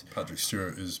good. Patrick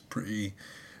Stewart is pretty,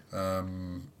 out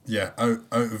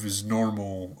of his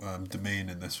normal domain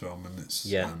in this film, and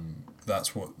it's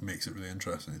that's what makes it really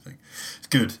interesting, I think. It's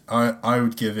good. I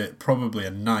would give it probably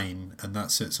a 9, and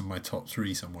that sits in my top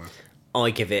 3 somewhere. I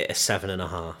give it a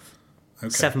 7.5. Okay.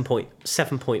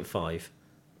 7.5.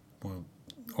 Well,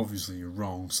 obviously you're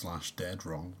wrong / dead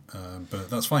wrong, but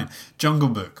that's fine. Jungle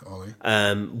Book, Ollie.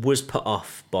 Was put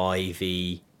off by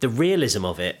the realism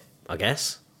of it, I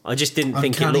guess. I just didn't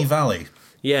think it Uncanny Valley.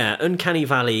 Yeah, Uncanny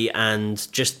Valley, and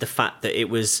just the fact that it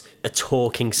was a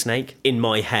talking snake in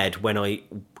my head where I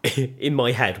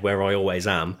always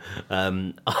am.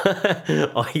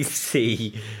 I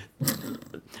see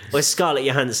Scarlett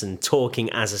Johansson talking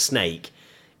as a snake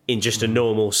in just a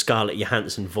normal Scarlett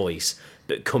Johansson voice,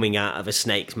 but coming out of a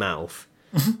snake's mouth.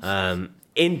 But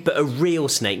a real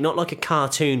snake, not like a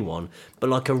cartoon one, but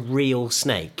like a real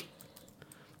snake.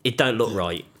 It don't look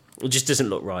right. It just doesn't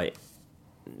look right.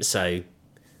 So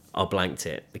I blanked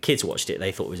it. The kids watched it.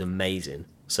 They thought it was amazing.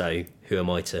 So who am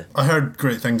I to... I heard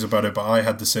great things about it, but I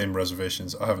had the same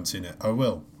reservations. I haven't seen it. I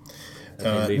will.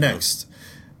 Next,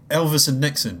 Elvis and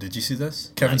Nixon. Did you see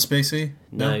this? Kevin Spacey?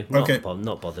 No, okay.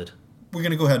 Not bothered. We're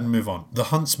going to go ahead and move on. The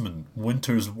Huntsman,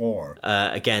 Winter's War.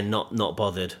 Again, not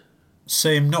bothered.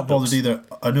 Same, not bothered either.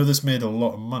 I know this made a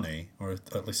lot of money, or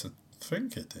at least I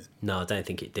think it did. No, I don't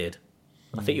think it did.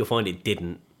 I think you'll find it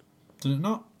didn't. Did it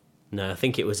not? No, I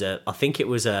think it was a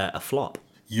flop.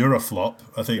 You're a flop.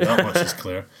 I think that much is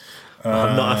clear.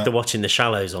 I'm not after watching The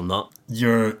Shallows. I'm not.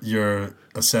 You're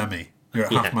a semi. You're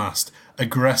a half-mast.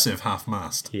 Aggressive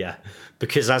half-mast. Yeah,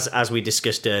 because as we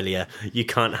discussed earlier, you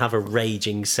can't have a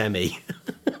raging semi.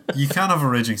 You can have a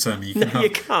raging semi. You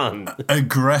can't.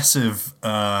 Aggressive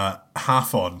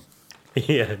half-on.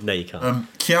 Yeah, no, you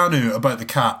can't. Keanu, about the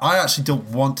cat. I actually don't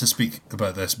want to speak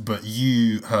about this, but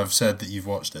you have said that you've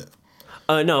watched it.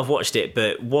 No, I've watched it,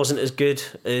 but wasn't as good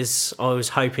as I was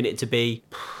hoping it to be.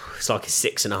 It's like a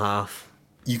 6.5.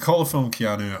 You call a film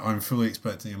Keanu, I'm fully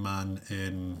expecting a man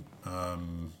in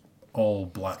all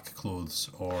black clothes,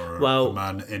 or a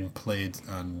man in plaid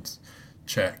and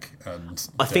check and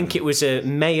I think it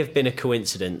may have been a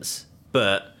coincidence,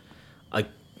 but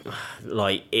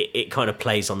it kind of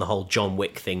plays on the whole John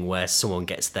Wick thing where someone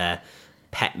gets their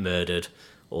pet murdered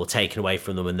or taken away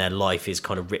from them and their life is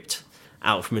kind of ripped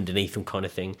out from underneath them, kind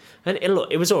of thing. And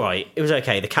it was all right. It was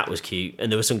okay. The cat was cute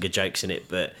and there were some good jokes in it,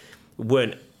 but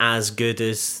weren't as good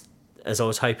as I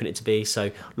was hoping it to be.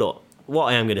 So look, what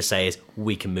I am going to say is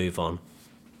we can move on.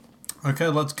 Okay,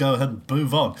 let's go ahead and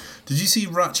move on. Did you see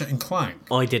Ratchet and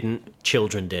Clank? I didn't.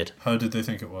 Children did. How did they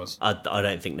think it was? I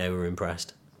don't think they were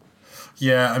impressed.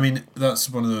 Yeah, I mean, that's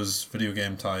one of those video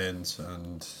game tie-ins,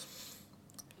 and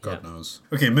God knows.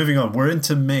 Okay, moving on. We're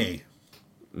into May.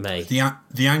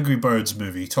 The Angry Birds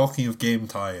movie, talking of game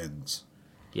tie-ins.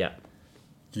 Yeah.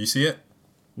 Do you see it?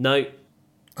 No.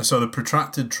 I saw the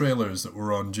protracted trailers that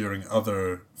were on during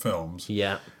other films.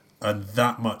 Yeah. And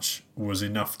that much was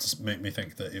enough to make me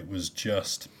think that it was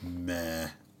just meh.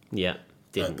 Yeah.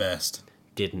 At best.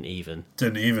 Didn't even.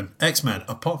 X-Men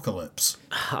Apocalypse.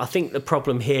 I think the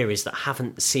problem here is that I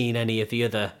haven't seen any of the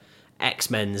other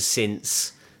X-Men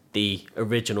since the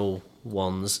original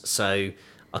ones, so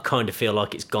I kind of feel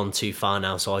like it's gone too far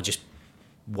now, so I just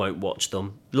won't watch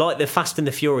them. Like the Fast and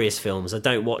the Furious films, I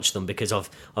don't watch them because I've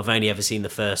only ever seen the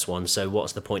first one, so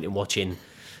what's the point in watching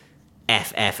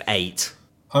FF8?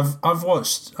 I've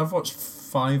watched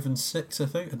 5 and 6, I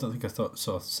think. I don't think I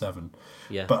saw 7.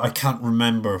 Yeah. But I can't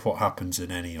remember what happens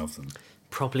in any of them.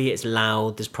 Probably it's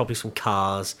loud, there's probably some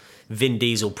cars. Vin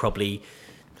Diesel probably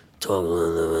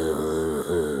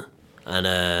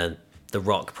and The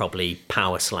Rock probably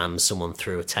power slams someone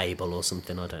through a table or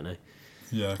something, I don't know.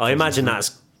 Yeah. I imagine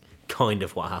that's kind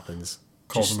of what happens.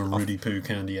 Calls him a Rudy Poo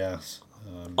candy ass.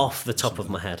 Off the top of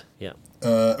my head, yeah.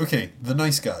 Okay, The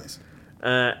Nice Guys.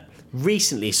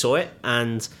 Recently saw it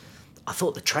and I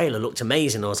thought the trailer looked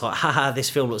amazing. I was like, haha, this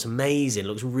film looks amazing,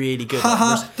 looks really good.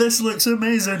 Haha, this looks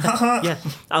amazing. Haha. Yeah,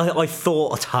 I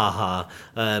thought, haha,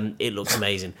 it looks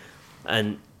amazing.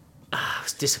 And I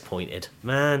was disappointed,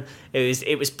 man.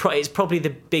 It's probably the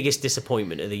biggest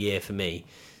disappointment of the year for me.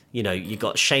 You know, you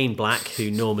got Shane Black,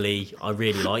 who normally I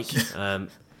really like.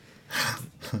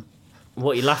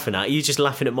 What are you laughing at? Are you just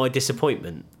laughing at my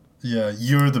disappointment? Yeah,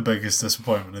 you're the biggest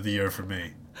disappointment of the year for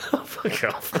me. Fuck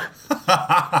off.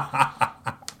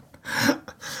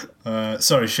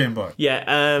 Sorry, Shane Black.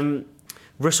 Yeah,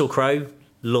 Russell Crowe,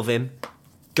 love him.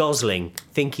 Gosling,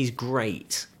 think he's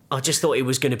great. I just thought it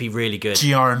was going to be really good.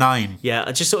 GR9. Yeah,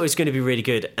 I just thought it was going to be really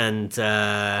good, and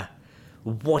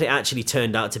what it actually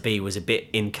turned out to be was a bit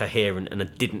incoherent, and I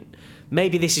didn't...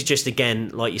 Maybe this is just, again,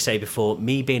 like you say before,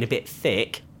 me being a bit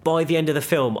thick. By the end of the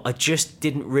film, I just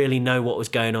didn't really know what was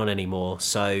going on anymore.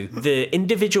 So the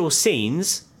individual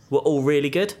scenes were all really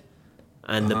good,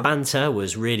 and the banter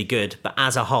was really good, but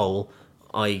as a whole,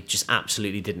 I just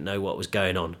absolutely didn't know what was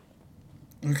going on.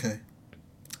 Okay.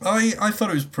 I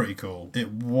thought it was pretty cool.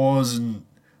 It wasn't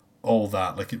all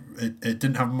that. Like, it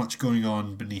didn't have much going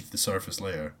on beneath the surface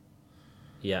layer.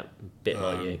 Yeah, a bit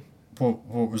like you.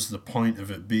 What was the point of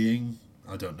it being?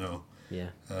 I don't know. Yeah.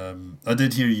 I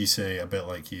did hear you say a bit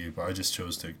like you, but I just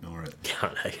chose to ignore it.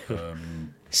 I know.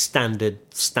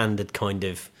 Standard kind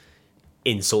of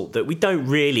insult that we don't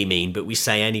really mean, but we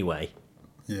say anyway.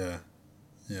 Yeah.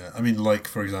 Yeah. I mean, like,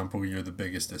 for example, you're the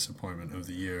biggest disappointment of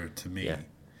the year to me. Yeah.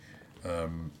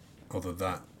 Although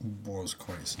that was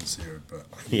quite sincere, but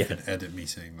you can edit me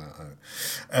saying that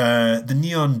out. The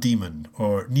Neon Demon,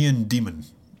 or Neon Demon.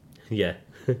 Yeah.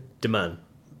 Demand.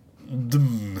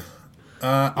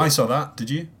 I saw that. Did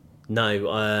you?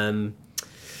 No.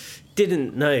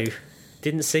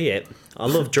 Didn't see it. I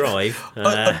love Drive.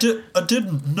 I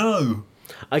didn't know.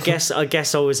 I guess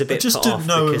I was a bit. I just put didn't off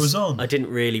know it because was on. I didn't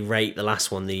really rate the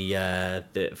last one, the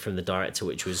from the director,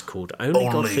 which was called Only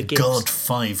God Only Forgives. God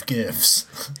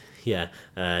Forgives. Yeah,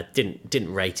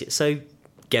 didn't rate it. So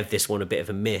gave this one a bit of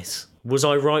a miss. Was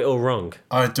I right or wrong?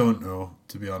 I don't know,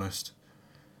 to be honest.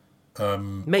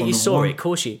 Mate, you saw it. Of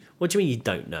course you. What do you mean you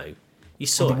don't know? You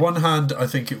saw it. On the one hand, I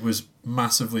think it was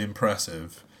massively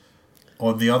impressive.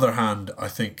 On the other hand, I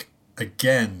think,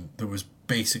 again, there was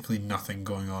basically nothing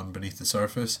going on beneath the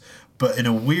surface. But in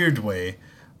a weird way,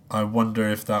 I wonder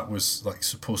if that was like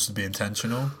supposed to be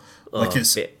intentional. Like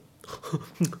it's...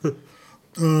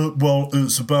 well,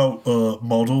 it's about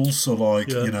models, so like,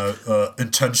 you know,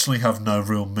 intentionally have no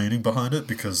real meaning behind it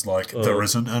because like there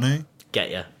isn't any.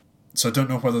 Get ya. So I don't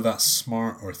know whether that's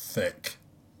smart or thick.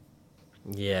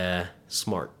 Yeah,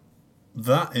 smart.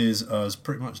 That is us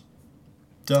pretty much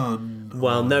done.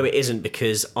 Well, no, it isn't,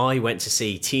 because I went to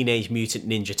see Teenage Mutant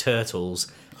Ninja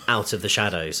Turtles Out of the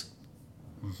Shadows.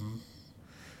 Mm-hmm.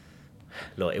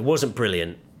 Look, it wasn't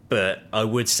brilliant, but I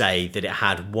would say that it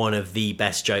had one of the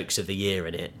best jokes of the year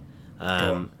in it.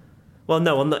 Well,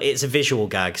 no, I'm not. It's a visual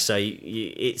gag, so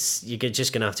you're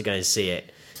just gonna have to go and see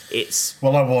it.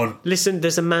 Well, I won't. Listen,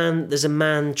 there's a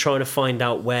man trying to find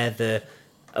out where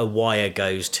a wire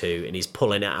goes to, and he's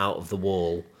pulling it out of the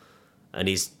wall, and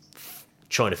he's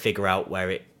trying to figure out where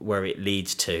it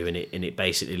leads to, and it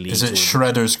basically leads. Is it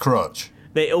Shredder's crotch?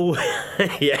 They all,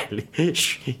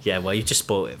 yeah. Well, you just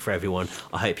spoiled it for everyone.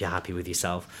 I hope you're happy with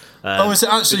yourself. Is it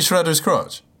actually Shredder's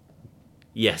crotch?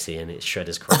 Yes, Ian, it's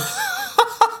Shredder's crotch.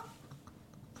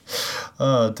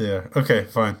 Oh dear. Okay,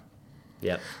 fine.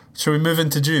 Yeah. Shall we move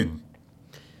into June?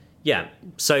 Yeah.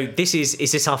 So is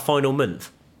this our final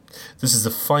month? This is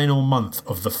the final month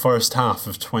of the first half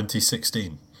of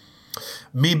 2016.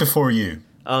 Me before you.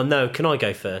 Oh no, can I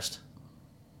go first?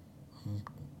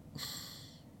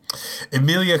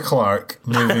 Emilia Clarke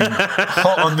moving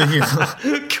hot on the heel.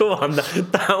 Go on,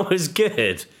 that was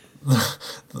good.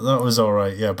 That was all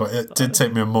right, yeah, but it did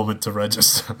take me a moment to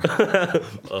register.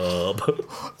 No,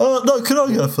 can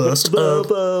I go first?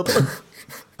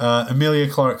 Emilia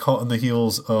Clarke, hot on the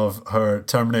heels of her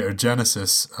Terminator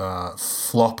Genesis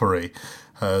floppery,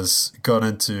 has gone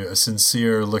into a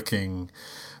sincere-looking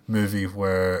movie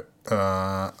where,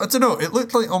 I don't know, it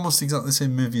looked like almost exactly the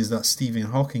same movie as that Stephen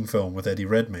Hawking film with Eddie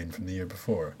Redmayne from the year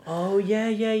before. Oh,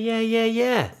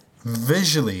 yeah.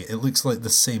 Visually, it looks like the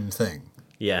same thing.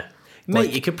 Yeah.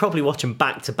 Mate, you could probably watch them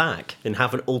back to back and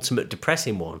have an ultimate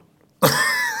depressing one.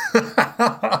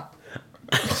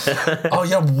 Oh,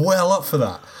 yeah, I'm well up for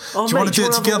that. Oh, do you want to do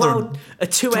it together? A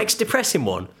 2x depressing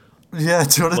one? Yeah,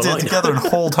 do you want to do it together and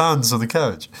hold hands on the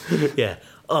couch? Yeah.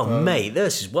 Oh, mate,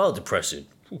 this is well depressing.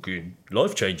 Fucking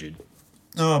life-changing.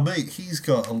 Oh, mate, he's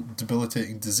got a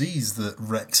debilitating disease that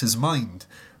wrecks his mind.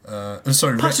 Wrecks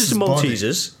his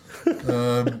Maltesers.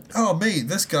 body. Oh, mate,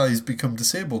 this guy's become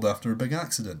disabled after a big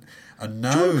accident. And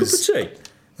now his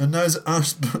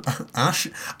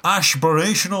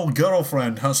aspirational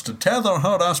girlfriend has to tether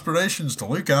her aspirations to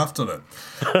look after it.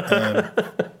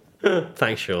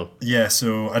 Thanks, Sean. Yeah,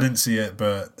 so I didn't see it,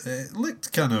 but it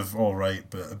looked kind of all right,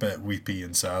 but a bit weepy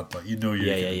and sad. Like, you know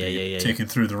you're going to be taken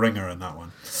through the ringer in that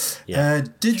one. Yeah.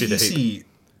 Did you see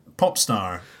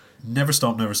Popstar, Never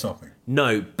Stop, Never Stopping?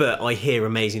 No, but I hear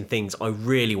amazing things. I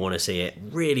really want to see it.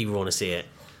 Really want to see it.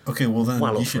 Okay, well then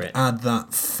you should add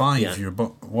that 5 to your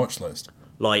watch list.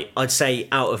 Like, I'd say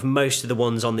out of most of the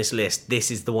ones on this list, this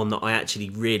is the one that I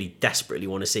actually really desperately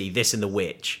want to see. This and The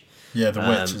Witch. Yeah, The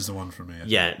Witch is the one for me.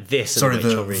 Yeah, this and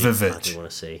The Witch I really badly want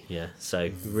to see. Yeah,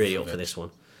 so really up for this one.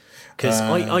 Because,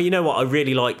 you know what, I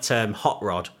really liked Hot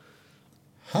Rod.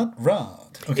 Hot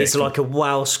Rod? Okay, it's like a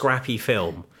wow scrappy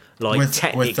film. Like,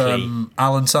 technically... With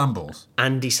Alan Sambles?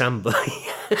 Andy Samberg.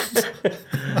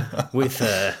 With...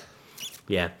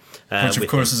 which, of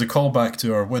course, is a callback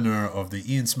to our winner of the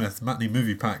Ian Smith Matinee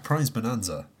Movie Pack Prize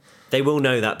Bonanza. They will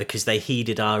know that because they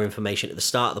heeded our information at the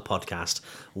start of the podcast,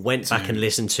 went back and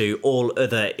listened to all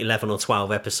other 11 or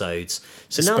 12 episodes.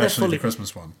 So now especially the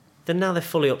Christmas one. Now they're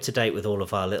fully up to date with all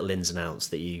of our little ins and outs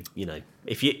that you know,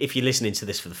 if you're listening to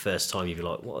this for the first time, you'll be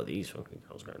like, what are these fucking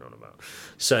girls going on about?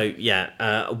 So,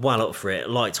 yeah, well up for it.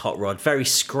 Liked Hot Rod. Very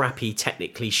scrappy,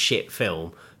 technically shit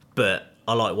film, but...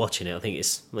 I like watching it. I think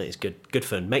it's good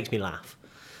fun. Makes me laugh,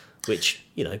 which,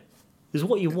 you know, is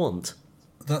what you want.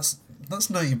 That's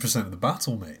 90% of the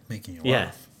battle, mate. Making you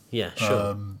laugh. Yeah,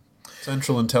 sure.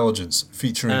 Central Intelligence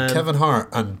featuring Kevin Hart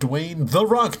and Dwayne The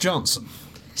Rock Johnson.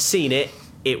 Seen it.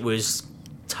 It was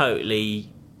totally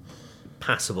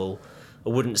passable. I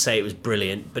wouldn't say it was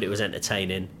brilliant, but it was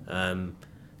entertaining.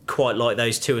 Quite like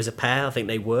those two as a pair. I think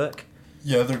they work.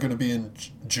 Yeah, they're going to be in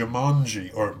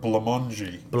Jumanji or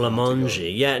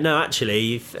Blamonji. Yeah, no,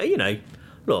 actually,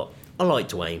 look, I like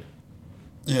Dwayne.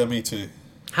 Yeah, me too.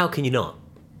 How can you not?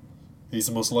 He's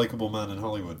the most likeable man in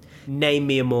Hollywood. Name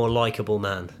me a more likeable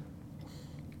man.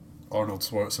 Arnold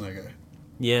Schwarzenegger.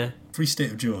 Yeah. Free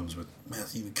State of Jones with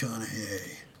Matthew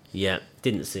McConaughey. Yeah,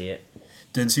 didn't see it.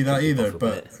 Didn't see that either,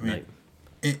 but I mean,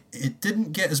 no. it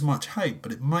didn't get as much hype,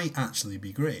 but it might actually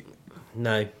be great.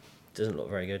 No, doesn't look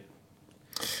very good.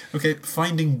 Okay,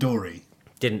 Finding Dory.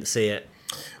 Didn't see it.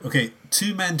 Okay,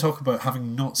 two men talk about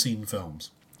having not seen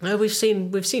films. No, we've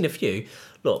seen a few.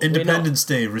 Look, Independence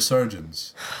Day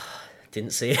Resurgence.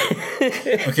 Didn't see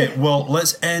it. Okay, well,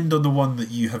 let's end on the one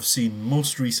that you have seen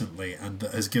most recently and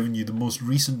that has given you the most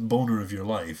recent boner of your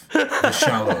life, The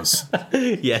Shallows.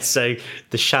 Yeah, so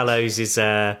The Shallows is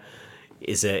a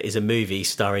movie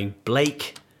starring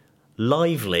Blake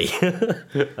Lively.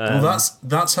 Well,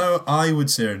 that's how I would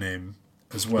say her name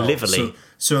as well. Lively.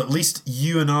 So at least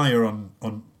you and I are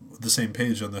on the same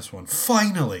page on this one.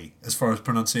 Finally, as far as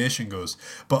pronunciation goes.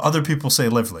 But other people say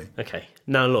Lively. Okay.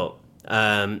 Now look,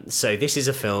 so this is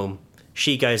a film.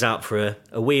 She goes out for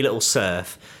a wee little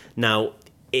surf. Now,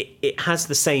 it has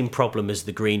the same problem as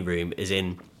The Green Room, as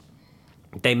in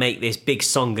they make this big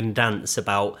song and dance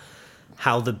about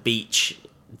how the beach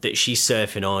that she's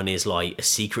surfing on is like a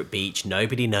secret beach.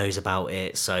 Nobody knows about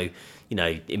it. So,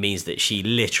 it means that she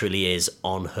literally is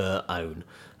on her own.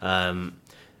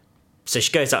 So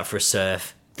she goes out for a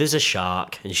surf. There's a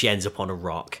shark and she ends up on a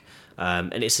rock.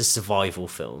 And it's a survival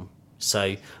film.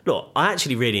 So, look, I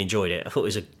actually really enjoyed it. I thought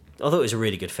it was a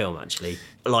really good film, actually.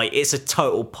 Like, it's a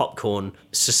total popcorn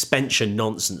suspension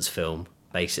nonsense film,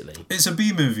 basically. It's a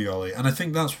B movie, Ollie, and I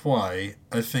think that's why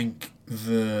I think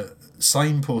the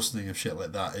signposting of shit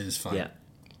like that is fine.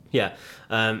 Yeah.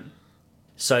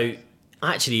 So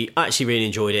I actually really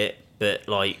enjoyed it, but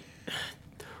like,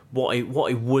 what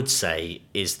I would say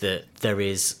is that there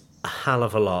is a hell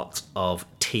of a lot of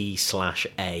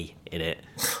T/A in it.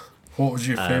 What was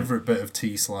your favourite bit of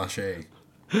T/A?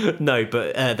 No,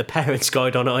 but the Parents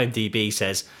Guide on IMDb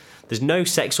says there's no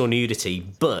sex or nudity,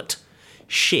 but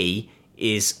she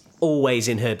is always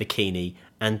in her bikini,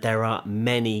 and there are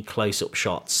many close-up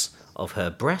shots of her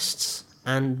breasts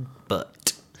and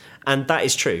butt. And that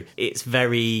is true. It's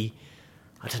very,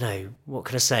 I don't know, what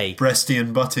can I say? Breasty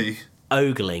and butty.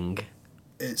 Ogling.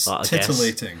 It's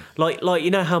titillating. Like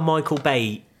how Michael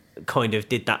Bay kind of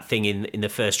did that thing in the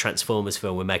first Transformers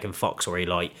film with Megan Fox, where he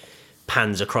like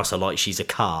pans across her like she's a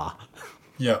car.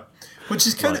 Yeah, which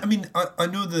is kind of. I mean, I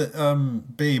know that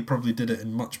Bay probably did it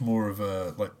in much more of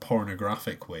a like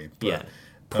pornographic way.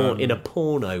 But, in a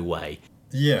porno way.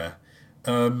 Yeah,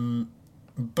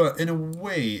 but in a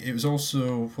way, it was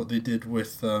also what they did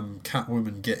with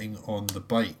Catwoman getting on the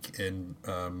bike in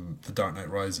The Dark Knight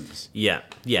Rises. Yeah.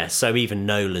 So even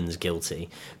Nolan's guilty.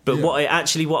 But what I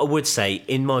would say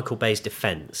in Michael Bay's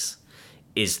defence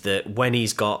is that when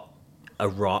he's got a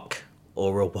Rock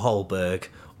or a Wahlberg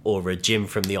or a Jim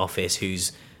from The Office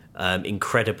who's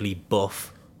incredibly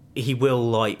buff, he will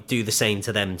like do the same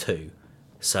to them too.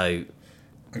 So.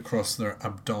 Across their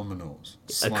abdominals.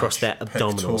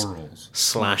 Pectorals. /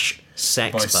 sex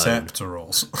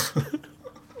biceptorals.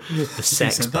 The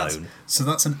sex bone. So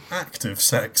that's an active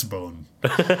sex bone.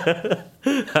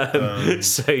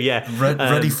 So yeah.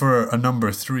 Ready for a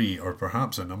number 3 or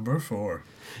perhaps a number 4.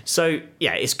 So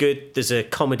yeah, it's good. There's a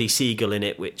comedy seagull in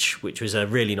it, which was a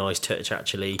really nice touch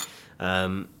actually.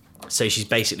 So she's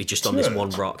basically just on this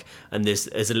one rock, and there's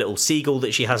a little seagull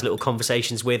that she has little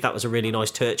conversations with. That was a really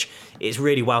nice touch. It's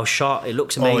really well shot. It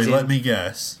looks amazing. Ollie, let me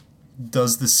guess.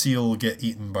 Does the seal get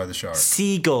eaten by the shark?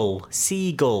 Seagull.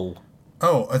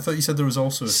 Oh, I thought you said there was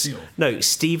also a seal. No,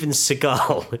 Steven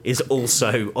Seagal is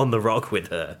also on the rock with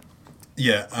her.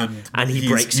 Yeah, and he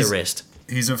breaks her wrist.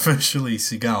 He's officially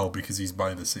Seagal because he's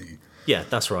by the sea. Yeah,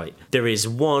 that's right. There is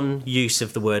one use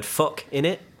of the word fuck in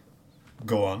it.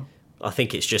 Go on. I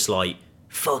think it's just like,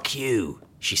 fuck you,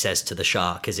 she says to the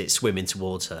shark as it's swimming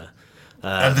towards her.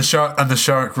 And the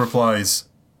shark replies,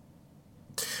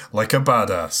 like a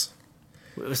badass.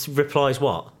 Replies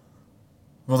what?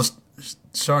 Well, the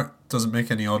shark doesn't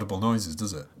make any audible noises,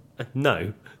 does it?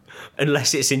 No.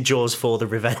 Unless it's in Jaws for the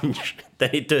Revenge. Then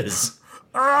it does.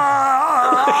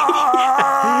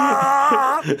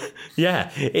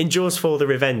 Yeah, in Jaws for the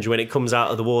Revenge, when it comes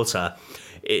out of the water,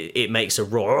 it makes a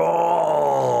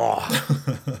roar.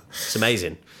 It's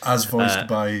amazing. As voiced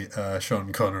by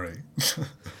Sean Connery.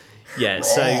 Yeah,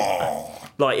 so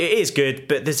like it is good,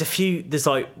 but there's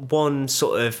like one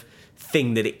sort of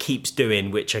thing that it keeps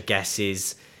doing, which I guess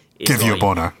is give you a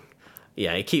boner.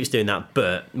 Yeah, it keeps doing that,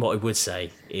 but what I would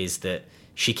say is that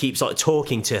she keeps like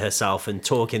talking to herself and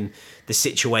talking the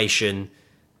situation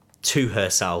to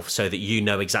herself so that you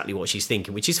know exactly what she's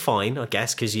thinking, which is fine, I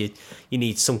guess, because you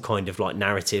need some kind of like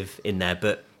narrative in there,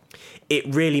 but it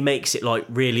really makes it like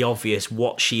really obvious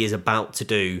what she is about to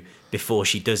do before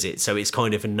she does it. So it's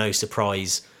kind of a no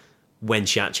surprise when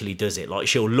she actually does it. Like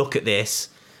she'll look at this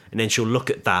and then she'll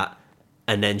look at that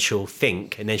and then she'll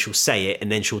think and then she'll say it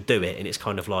and then she'll do it. And it's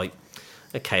kind of like,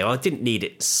 okay, I didn't need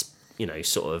it, you know,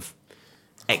 sort of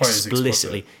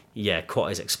explicitly. Yeah,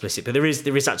 quite as explicit. But there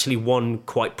is actually one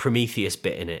quite Prometheus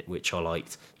bit in it, which I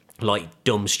liked, like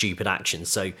dumb, stupid action.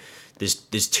 So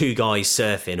there's two guys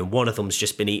surfing and one of them's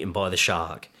just been eaten by the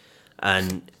shark.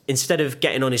 And instead of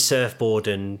getting on his surfboard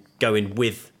and going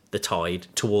with the tide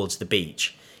towards the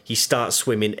beach, he starts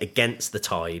swimming against the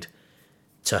tide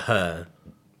to her.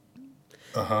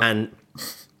 And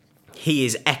he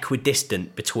is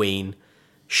equidistant between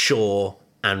shore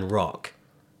and rock.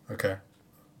 Okay.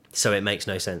 So it makes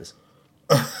no sense.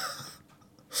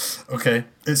 Okay.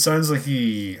 It sounds like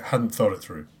he hadn't thought it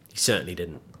through. He certainly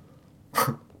didn't.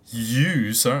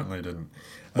 You certainly didn't.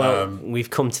 Well, we've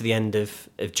come to the end of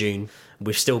June.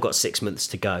 We've still got 6 months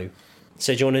to go.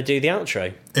 So do you want to do the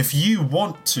outro? If you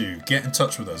want to get in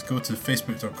touch with us, go to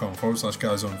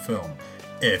facebook.com/guysonfilm.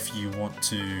 If you want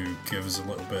to give us a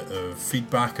little bit of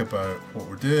feedback about what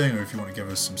we're doing, or if you want to give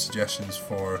us some suggestions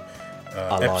for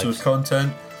episode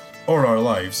content or our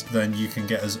lives, then you can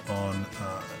get us on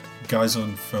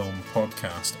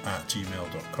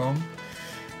guysonfilmpodcast@gmail.com.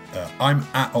 I'm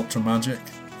at ultramagic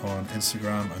on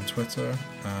Instagram and Twitter,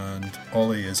 and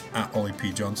Ollie is at Ollie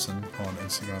P. Johnson on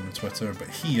Instagram and Twitter, but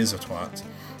he is a twat.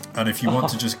 And if you want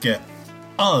to just get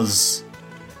us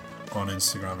on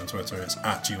Instagram and Twitter, it's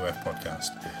at GOF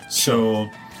Podcast. So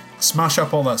smash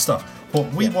up all that stuff.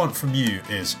 What we want from you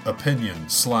is opinion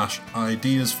 /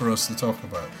 ideas for us to talk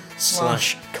about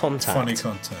 / contact. Funny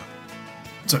content.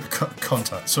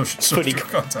 Contact. Social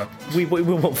contact. We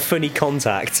want funny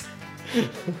contact.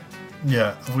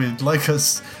 Yeah, we'd like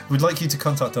you to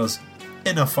contact us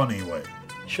in a funny way.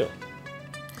 Sure.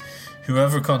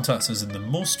 Whoever contacts us in the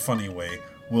most funny way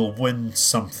will win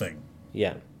something.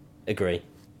 Yeah, agree.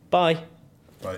 Bye.